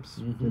food stamps.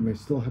 They may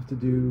still have to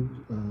do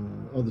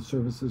other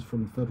services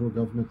from the federal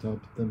government to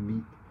help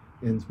them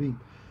ends meet.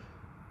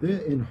 They're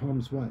in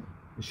harm's way.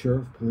 The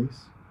sheriff,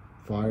 police,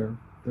 fire,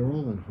 they're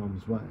all in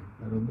harm's way.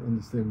 I don't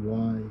understand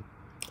why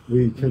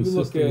we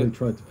consistently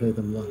try to pay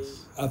them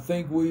less. I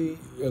think we,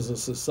 as a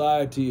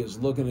society, is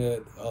looking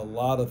at a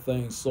lot of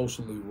things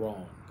socially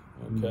wrong,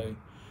 okay?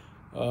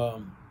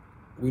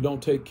 We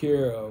don't take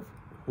care of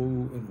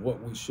who and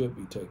what we should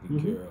be taking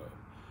care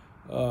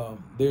of.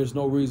 There's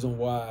no reason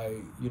why,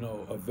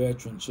 a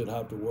veteran should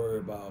have to worry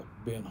about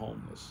being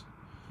homeless.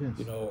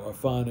 Yes. Or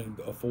finding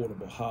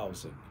affordable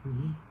housing,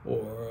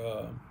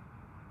 or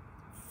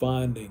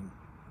finding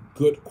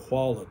good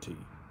quality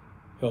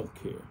health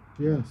care.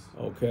 Yes.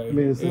 Okay. I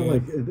mean, it's not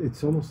like,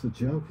 it's almost a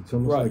joke. It's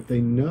almost like they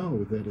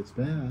know that it's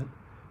bad.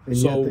 And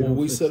so yet they when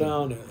we fix sit it.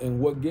 down, and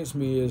what gets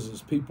me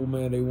is people,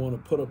 man, they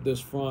want to put up this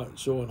front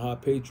showing how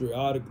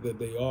patriotic that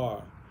they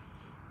are.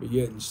 But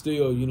yet and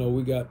still,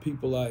 we got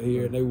people out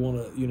here and they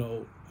want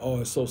to, oh,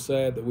 it's so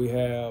sad that we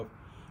have,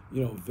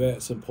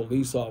 vets and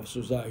police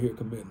officers out here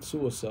committing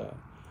suicide.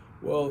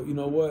 Well, you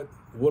know what?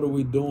 What are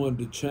we doing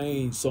to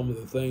change some of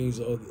the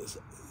things?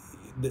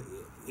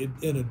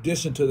 in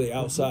addition to the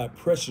outside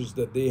pressures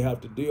that they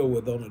have to deal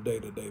with on a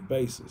day-to-day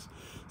basis.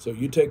 So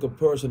you take a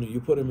person and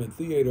you put him in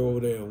theater over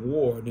there in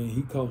war, and then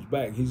he comes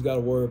back. He's got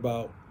to worry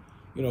about,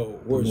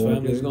 where his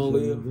family's going to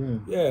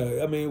live.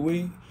 Yeah, I mean,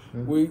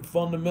 we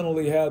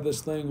fundamentally have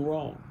this thing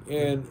wrong.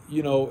 And,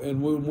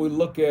 and when we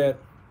look at,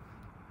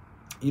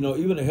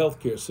 even the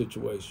healthcare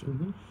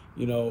situation,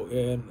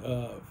 and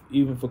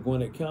even for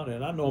Gwinnett County,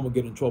 and I know I'm going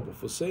to get in trouble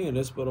for saying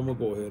this, but I'm going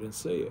to go ahead and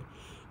say it.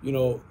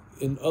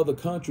 In other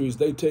countries,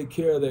 they take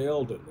care of the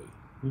elderly.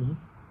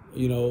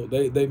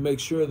 They make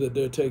sure that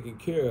they're taken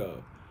care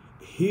of.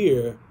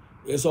 Here,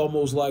 it's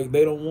almost like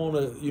they don't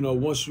want to,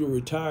 once you're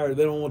retired,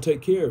 they don't want to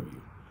take care of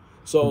you.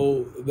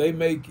 So they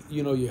make,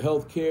 your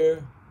health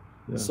care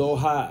so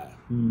high,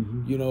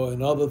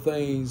 and other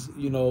things,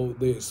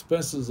 the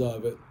expenses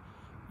of it,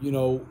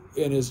 and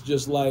it's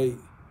just like,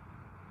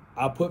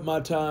 I put my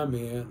time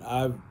in,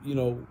 I've,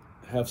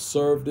 have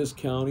served this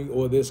county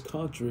or this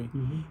country,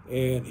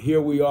 and here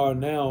we are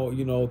now,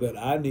 that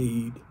I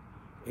need,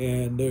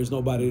 and there's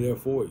nobody there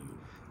for you.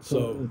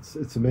 So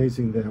it's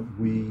amazing that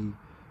we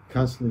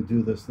constantly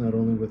do this, not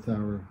only with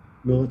our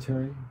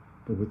military,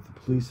 but with the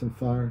police and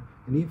fire,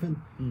 and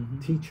even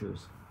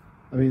teachers.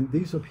 I mean,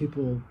 these are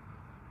people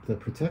that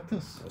protect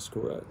us. That's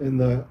correct. And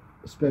that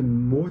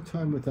spend more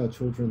time with our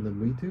children than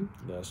we do.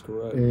 That's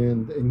correct.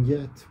 And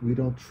yet we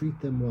don't treat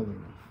them well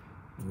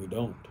enough. We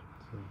don't.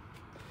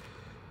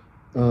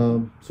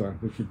 Sorry,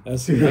 we could. I'm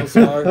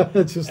sorry.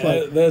 It's just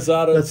like that's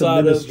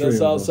outside of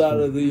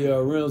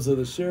the realms of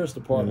the sheriff's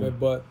department,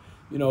 but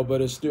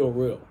but it's still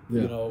real.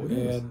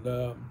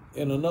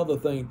 And another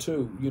thing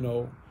too,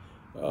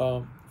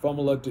 if I'm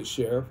elected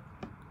sheriff,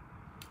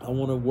 I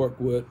want to work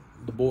with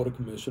the board of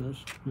commissioners,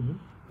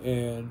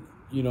 and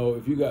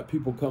if you got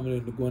people coming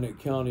into Gwinnett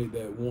County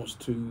that wants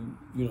to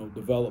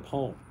develop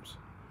homes,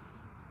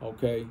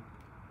 okay.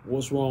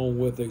 What's wrong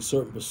with a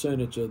certain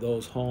percentage of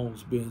those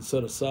homes being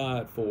set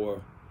aside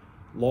for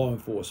law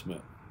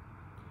enforcement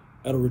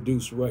at a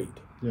reduced rate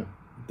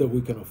that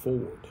we can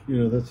afford?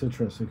 That's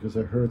interesting, because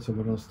I heard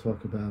someone else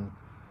talk about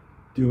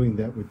doing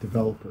that with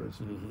developers,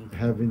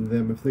 having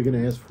them, if they're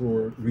going to ask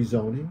for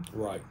rezoning,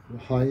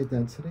 higher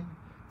density,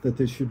 that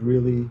they should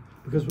really,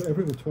 because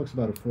everyone talks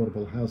about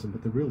affordable housing,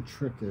 but the real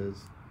trick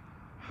is,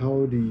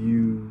 how do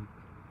you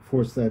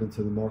force that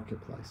into the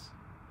marketplace?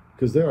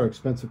 Because there are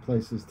expensive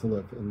places to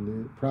live,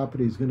 and the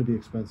property is going to be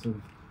expensive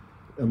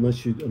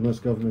unless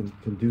government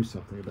can do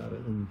something about it.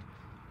 And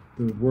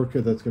the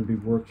worker that's going to be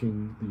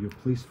working your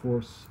police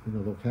force in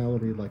a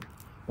locality like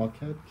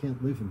Buckhead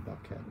can't live in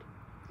Buckhead.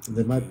 And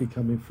they might be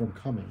coming from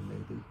Cumming,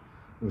 maybe,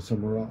 or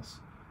somewhere else.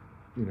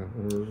 Or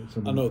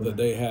somewhere. I know that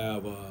they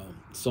have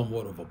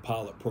somewhat of a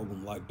pilot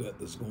program like that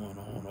that's going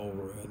on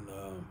over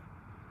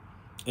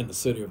in the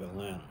city of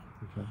Atlanta.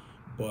 Okay.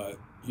 But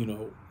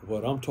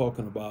what I'm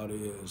talking about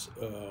is,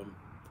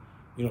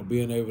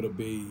 being able to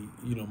be,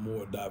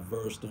 more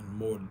diverse in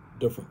more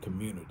different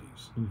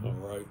communities. All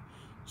right.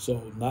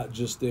 So not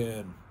just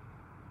in,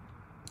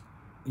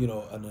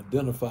 an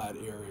identified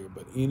area,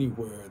 but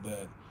anywhere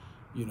that,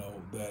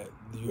 that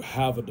you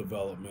have a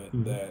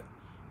development that,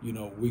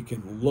 we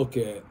can look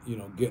at,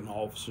 getting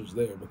officers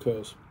there,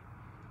 because,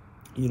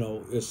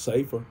 it's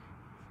safer.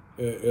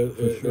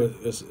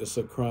 It's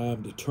a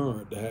crime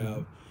deterrent to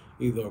have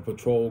either a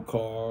patrol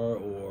car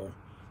or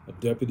a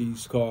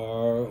deputy's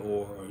car,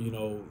 or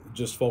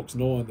just folks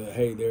knowing that,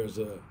 hey, there's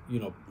a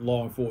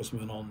law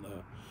enforcement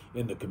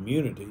in the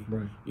community.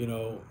 Right.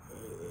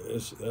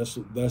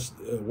 That's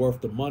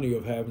worth the money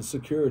of having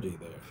security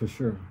there. For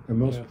sure. And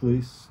most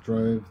police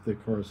drive their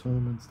cars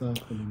home and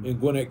stuff. In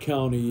Gwinnett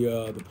County,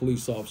 the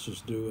police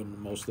officers do, and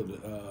most of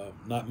the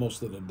not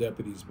most of the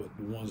deputies, but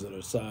the ones that are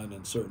assigned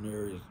in certain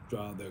areas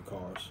drive their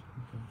cars.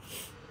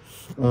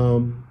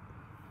 Okay.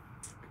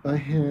 I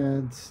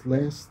had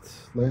about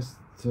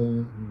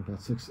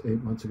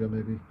 6-8 months ago,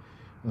 maybe.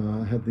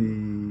 I had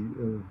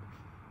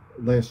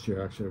last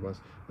year, actually,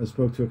 I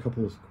spoke to a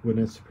couple of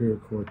Gwinnett Superior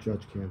Court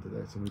judge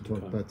candidates, and we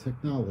talked about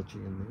technology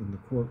in the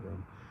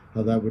courtroom,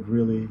 how that would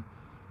really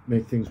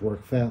make things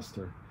work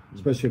faster,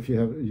 especially if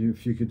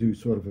you could do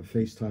sort of a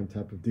FaceTime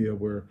type of deal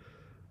where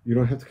you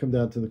don't have to come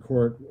down to the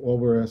court. All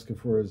we're asking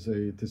for is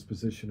a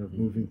disposition of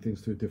moving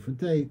things to a different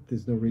date.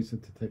 There's no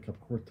reason to take up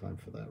court time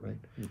for that, right?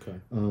 Okay.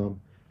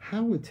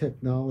 How would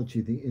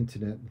technology, the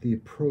internet, the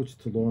approach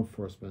to law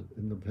enforcement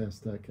in the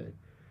past decade,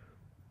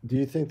 do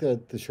you think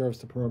that the Sheriff's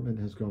Department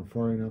has gone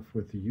far enough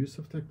with the use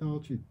of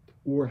technology,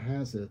 or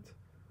has it,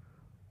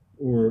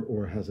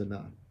 or has it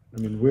not? I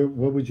mean,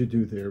 what would you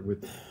do there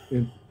with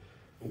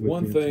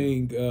one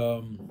thing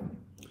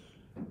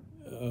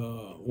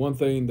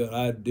that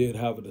I did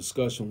have a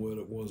discussion with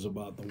it was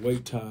about the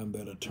wait time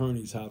that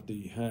attorneys have to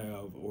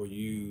have or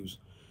use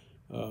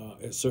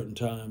at certain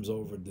times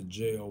over at the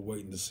jail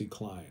waiting to see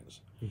clients.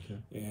 Okay.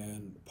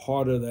 And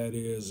part of that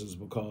is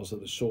because of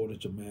the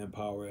shortage of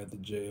manpower at the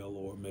jail,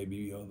 or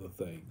maybe other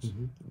things.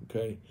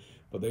 Okay,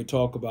 but they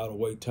talk about a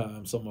wait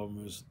time. Some of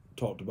them has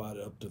talked about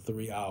it up to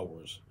 3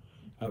 hours,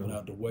 having to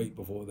have to wait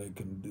before they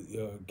can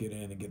get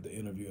in and get the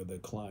interview of their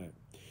client.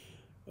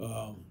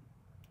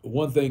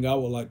 one thing I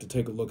would like to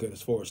take a look at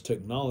as far as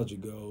technology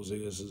goes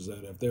is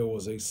that if there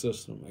was a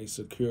system, a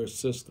secure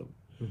system,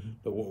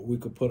 that we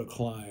could put a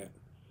client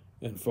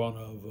in front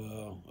of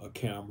a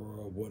camera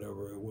or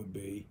whatever it would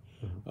be,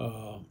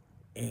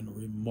 and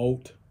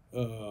remote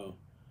that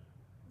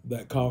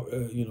that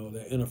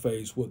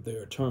interface with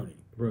their attorney,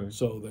 Right.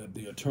 so that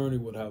the attorney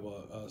would have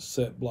a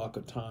set block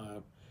of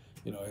time.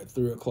 At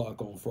 3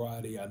 o'clock on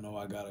Friday, I know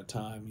I got a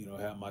time.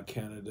 Have my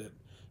candidate,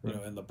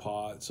 in the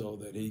pod, so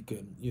that he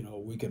can,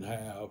 we can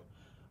have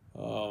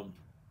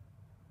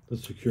the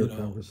secure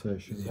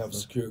conversation. Have a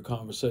secure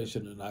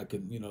conversation, and I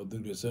can, do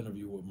this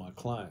interview with my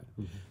client.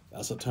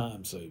 That's a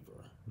time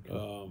saver.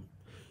 Okay.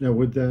 Now,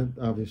 with that,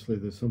 obviously,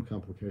 there's some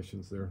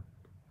complications there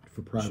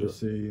for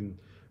privacy, and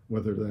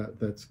whether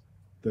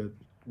that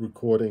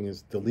recording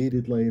is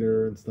deleted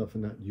later and stuff,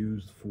 and not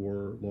used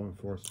for law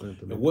enforcement.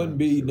 It wouldn't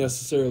be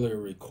necessarily a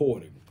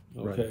recording.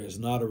 Okay, right. It's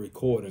not a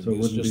recording. So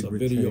it's just a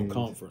video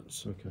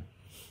conference. Okay.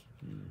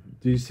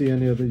 Do you see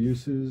any other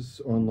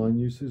uses, online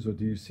uses, or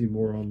do you see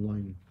more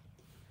online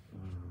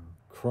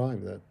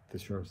crime that the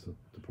sheriff's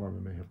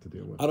department may have to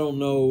deal with? I don't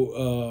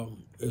know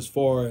as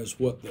far as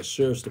what the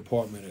sheriff's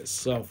department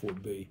itself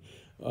would be.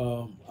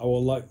 I would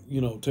like,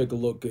 take a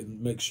look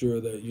and make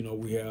sure that,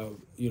 we have,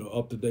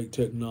 up-to-date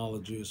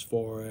technology as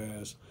far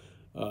as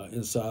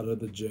inside of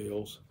the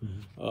jails,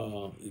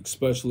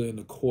 especially in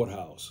the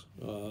courthouse.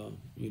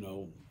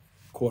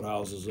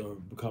 Courthouses are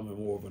becoming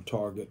more of a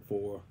target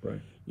for,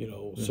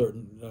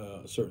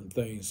 certain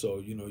things. So,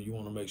 you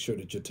want to make sure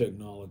that your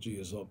technology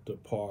is up to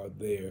par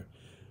there.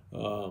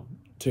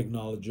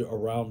 Technology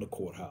around the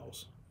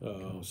courthouse.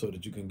 So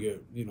that you can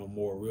get,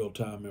 more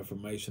real-time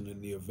information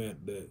in the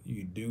event that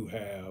you do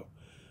have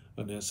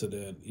an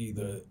incident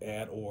either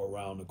at or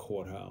around the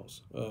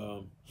courthouse.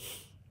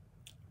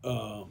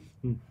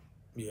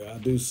 Yeah, I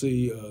do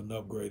see an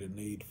upgraded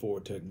need for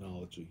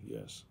technology,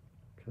 yes.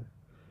 Okay.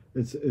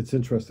 It's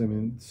interesting. I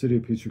mean, City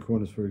of Peachtree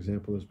Corners, for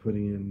example, is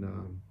putting in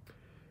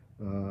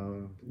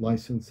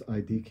licensed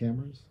ID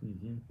cameras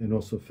and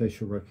also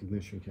facial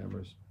recognition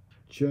cameras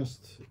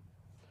just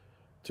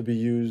to be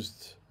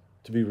used,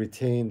 to be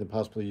retained and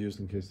possibly used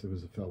in case there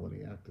was a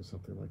felony act or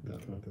something like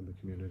that within the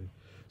community.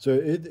 So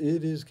it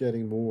is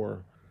getting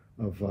more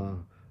of a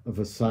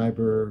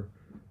cyber,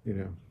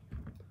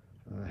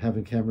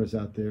 having cameras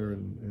out there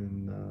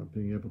and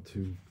being able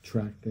to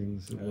track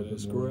things a little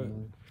bit more.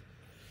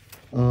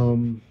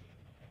 Correct.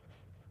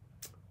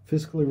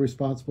 Fiscally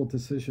responsible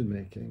decision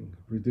making,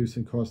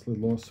 reducing costly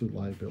lawsuit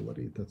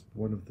liability. That's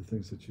one of the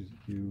things that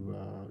you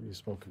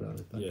spoke about.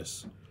 I think.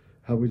 Yes.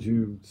 How would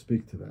you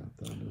speak to that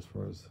as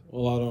far as?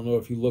 Well, I don't know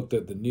if you looked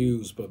at the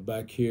news, but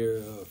back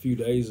here a few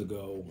days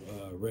ago,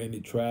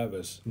 Randy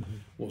Travis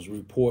was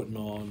reporting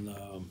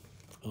on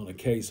a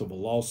case of a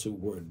lawsuit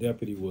where a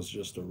deputy was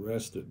just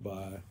arrested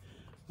by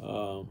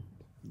the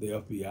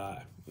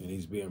FBI, and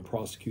he's being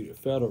prosecuted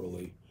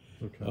federally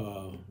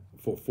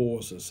for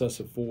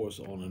excessive force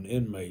on an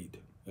inmate,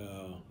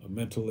 a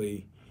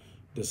mentally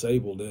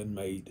disabled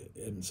inmate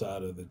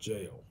inside of the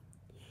jail.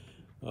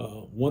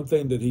 One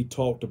thing that he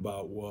talked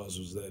about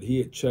was that he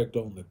had checked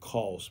on the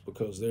cost,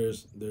 because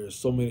there's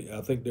so many.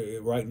 I think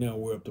right now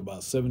we're up to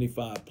about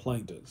 75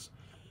 plaintiffs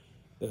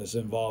that's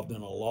involved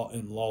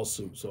in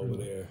lawsuits over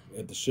there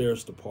at the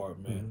sheriff's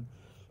department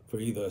for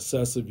either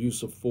excessive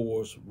use of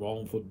force,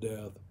 wrongful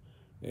death,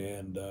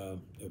 and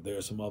if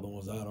there's some other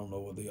ones, I don't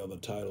know what the other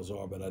titles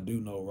are, but I do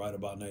know right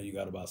about now you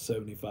got about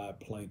 75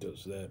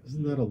 plaintiffs.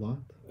 Isn't that a lot?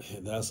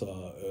 That's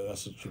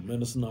a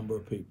tremendous number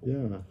of people.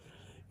 Yeah.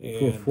 And,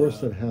 for a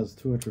force that has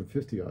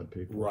 250 odd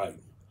people. Right.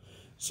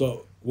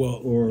 So,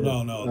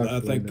 I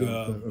think,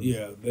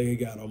 they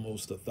got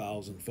almost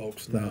 1,000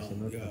 folks now.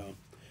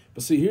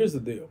 But see, here's the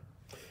deal.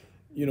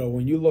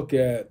 When you look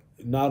at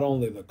not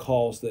only the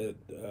cost that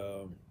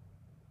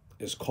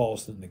is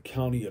costing the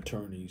county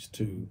attorneys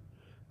to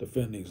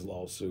defend these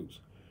lawsuits,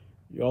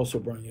 you also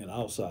bring in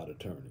outside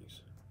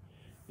attorneys.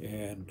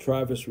 And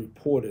Travis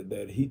reported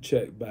that he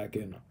checked back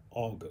in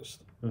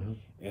August.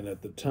 And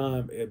at the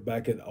time,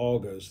 back in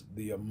August,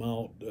 the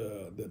amount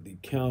that the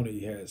county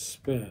had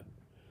spent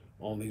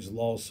on these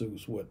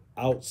lawsuits with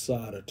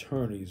outside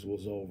attorneys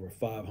was over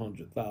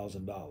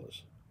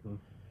 $500,000.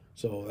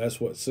 So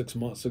that's what, 6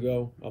 months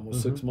ago,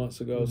 almost 6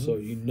 months ago. So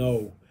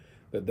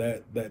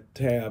that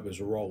tab is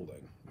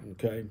rolling.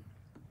 Okay.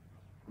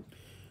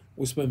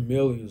 We spend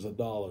millions of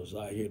dollars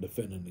out here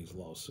defending these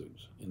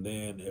lawsuits, and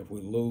then if we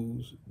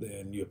lose,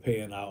 then you're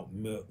paying out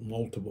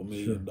multiple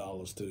million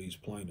dollars to these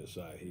plaintiffs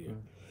out here.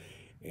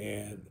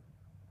 And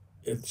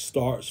it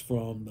starts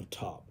from the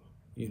top.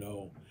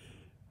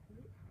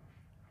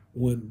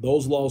 When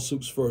those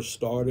lawsuits first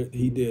started,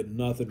 he did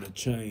nothing to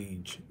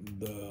change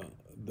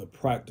the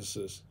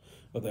practices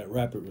of that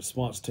rapid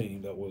response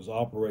team that was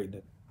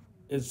operating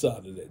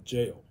inside of that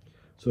jail.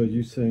 So are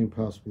you saying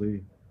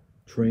possibly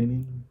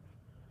training?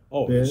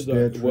 Oh, first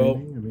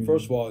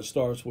of all, it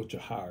starts with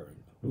your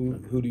hiring.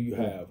 Who do you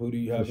have? Who do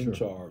you have in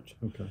charge?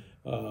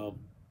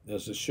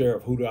 As a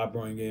sheriff, who do I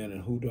bring in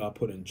and who do I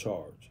put in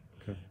charge?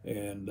 Okay.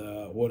 And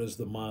what is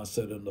the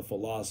mindset and the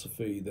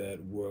philosophy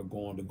that we're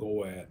going to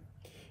go at,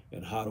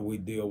 and how do we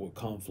deal with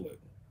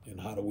conflict, and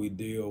how do we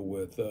deal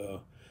with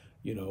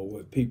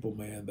with people,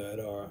 man, that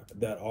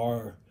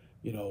are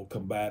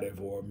combative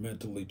or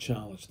mentally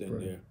challenged in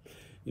Right. there.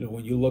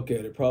 When you look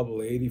at it,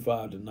 probably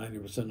 85 to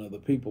 90% of the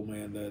people,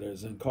 man, that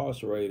is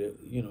incarcerated,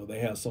 they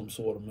have some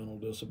sort of mental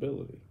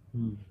disability.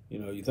 Mm.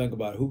 You think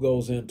about who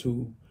goes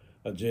into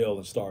a jail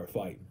and start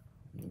fighting.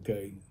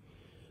 Okay.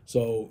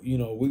 So,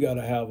 we got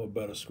to have a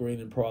better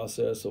screening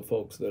process of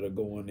folks that are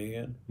going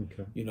in.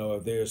 Okay.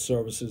 If there's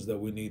services that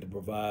we need to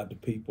provide to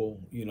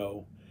people,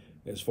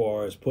 as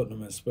far as putting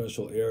them in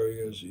special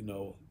areas,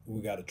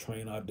 we got to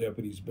train our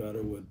deputies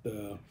better with,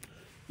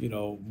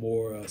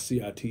 more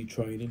CIT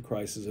training,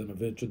 crisis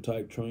intervention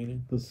type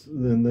training.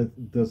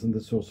 Doesn't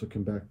this also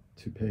come back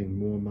to paying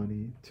more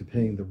money, to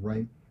paying the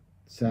right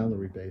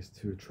salary base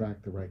to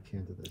attract the right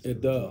candidates?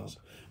 It does.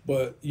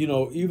 But,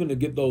 even to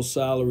get those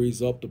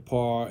salaries up to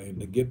par and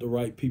to get the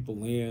right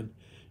people in,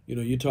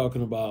 you're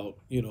talking about,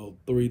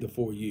 3 to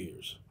 4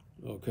 years.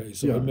 Okay,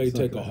 so it may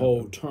take a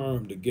whole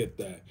term to get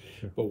that.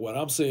 Sure. But what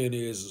I'm saying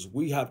is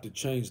we have to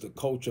change the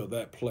culture of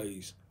that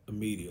place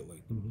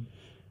immediately. Mm-hmm.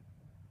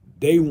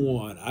 Day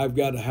one, I've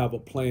got to have a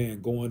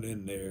plan going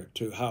in there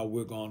to how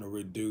we're going to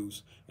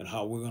reduce and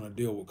how we're going to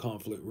deal with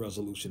conflict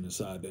resolution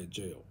inside that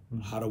jail.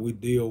 Mm-hmm. How do we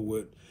deal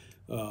with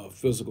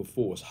physical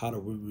force? How do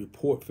we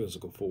report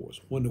physical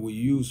force? When do we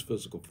use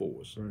physical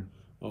force? Right.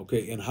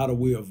 Okay, and how do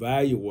we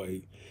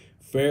evaluate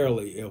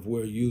fairly if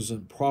we're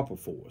using proper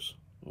force?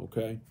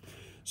 Okay,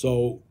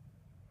 so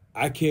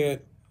I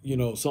can't,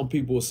 some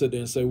people will sit there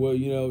and say, well,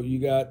 you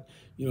got,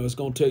 it's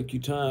going to take you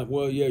time.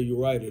 Well, yeah, you're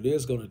right. It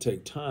is going to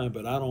take time,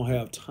 but I don't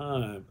have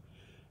time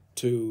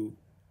to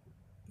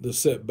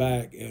sit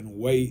back and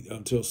wait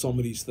until some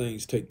of these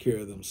things take care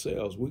of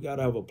themselves. We got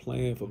to have a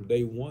plan from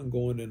day one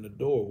going in the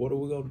door. What are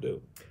we going to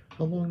do?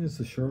 How long is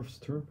the sheriff's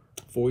term?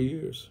 4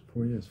 years.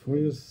 4 years. 4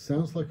 years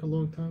sounds like a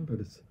long time, but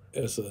it's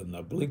in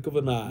the blink of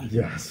an eye.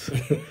 Yes.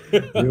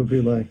 You'll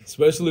be like...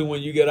 Especially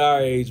when you get our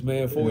age,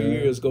 man, 4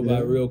 years go by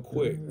real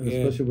quick. And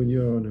especially when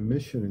you're on a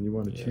mission and you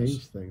want to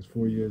change things.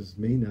 4 years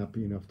may not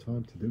be enough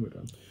time to do it.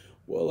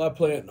 Well, I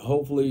plan,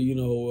 hopefully,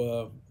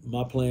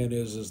 my plan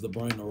is to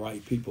bring the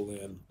right people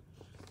in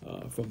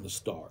from the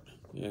start.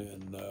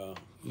 And,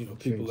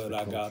 people that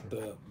I got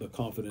the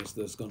confidence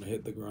that's going to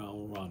hit the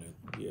ground running.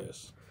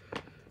 Yes.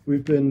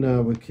 We've been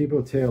with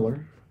Keybo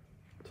Taylor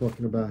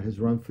talking about his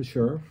run for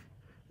sheriff,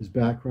 his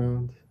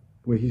background,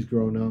 where he's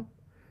grown up,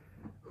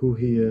 who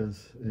he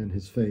is, and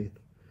his faith.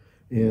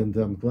 And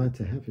I'm glad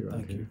to have you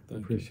out here. I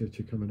appreciate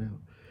you coming out.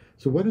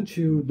 So why don't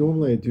you,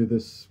 normally I do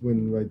this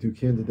when I do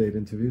candidate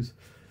interviews,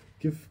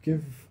 give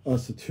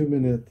us a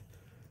 2-minute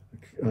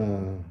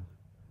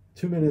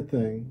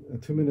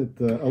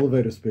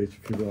elevator speech,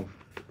 if you will.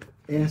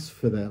 Ask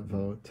for that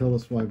vote. Tell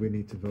us why we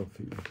need to vote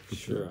for you.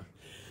 Sure.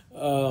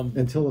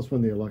 And tell us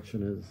when the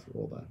election is,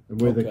 all that, and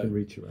where they can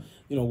reach you at.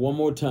 One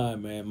more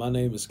time, man. My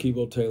name is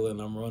Keybo Taylor, and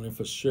I'm running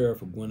for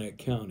sheriff of Gwinnett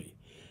County.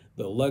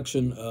 The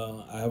election,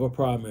 I have a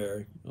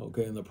primary,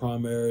 okay, and the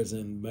primary is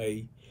in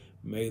May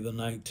the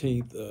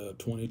 19th,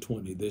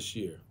 2020, this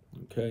year,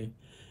 okay?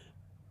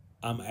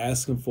 I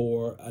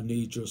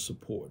need your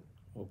support,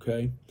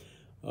 okay?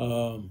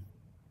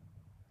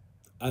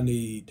 I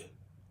need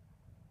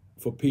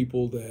for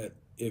people that,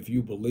 if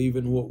you believe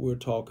in what we're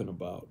talking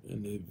about,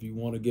 and if you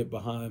want to get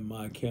behind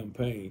my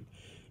campaign,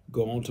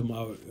 go onto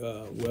my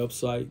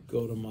website,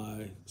 go to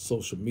my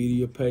social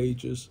media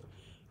pages.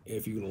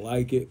 If you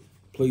like it,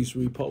 please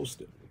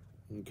repost it,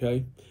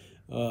 okay?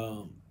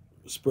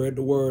 Spread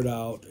the word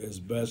out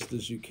as best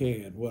as you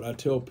can. What I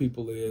tell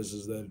people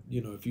is that,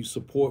 if you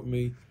support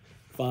me,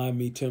 find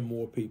me 10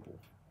 more people.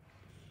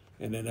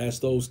 And then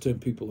ask those 10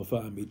 people to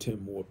find me 10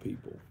 more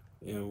people.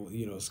 And,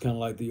 it's kind of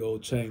like the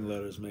old chain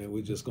letters, man.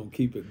 We're just going to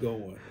keep it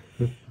going.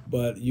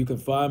 But you can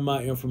find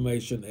my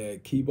information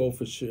at Keybo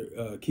for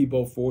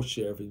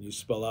Sheriff, and you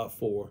spell out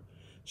for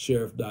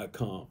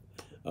sheriff.com.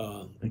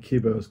 And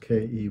Keybo is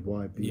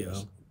Keybo.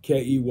 Yes,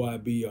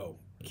 Keybo.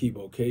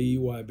 Keybo,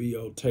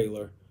 Keybo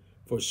Taylor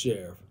for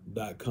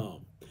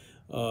sheriff.com.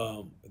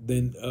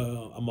 Then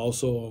I'm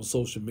also on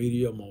social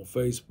media. I'm on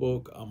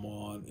Facebook. I'm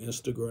on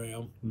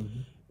Instagram.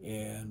 Mm-hmm.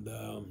 And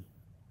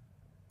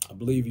I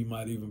believe you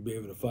might even be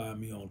able to find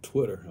me on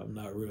Twitter. I'm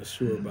not real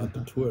sure about the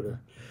Twitter.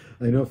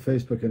 I know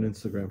Facebook and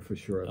Instagram for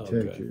sure. I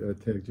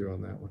tagged you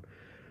on that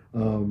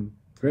one.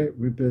 Great.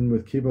 We've been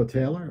with Keybo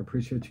Taylor. I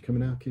appreciate you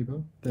coming out,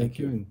 Keybo. Thank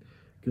you. And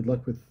good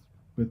luck with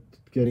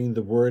getting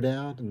the word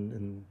out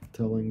and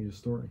telling your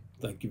story.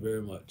 Thank you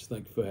very much.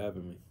 Thank you for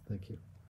having me. Thank you.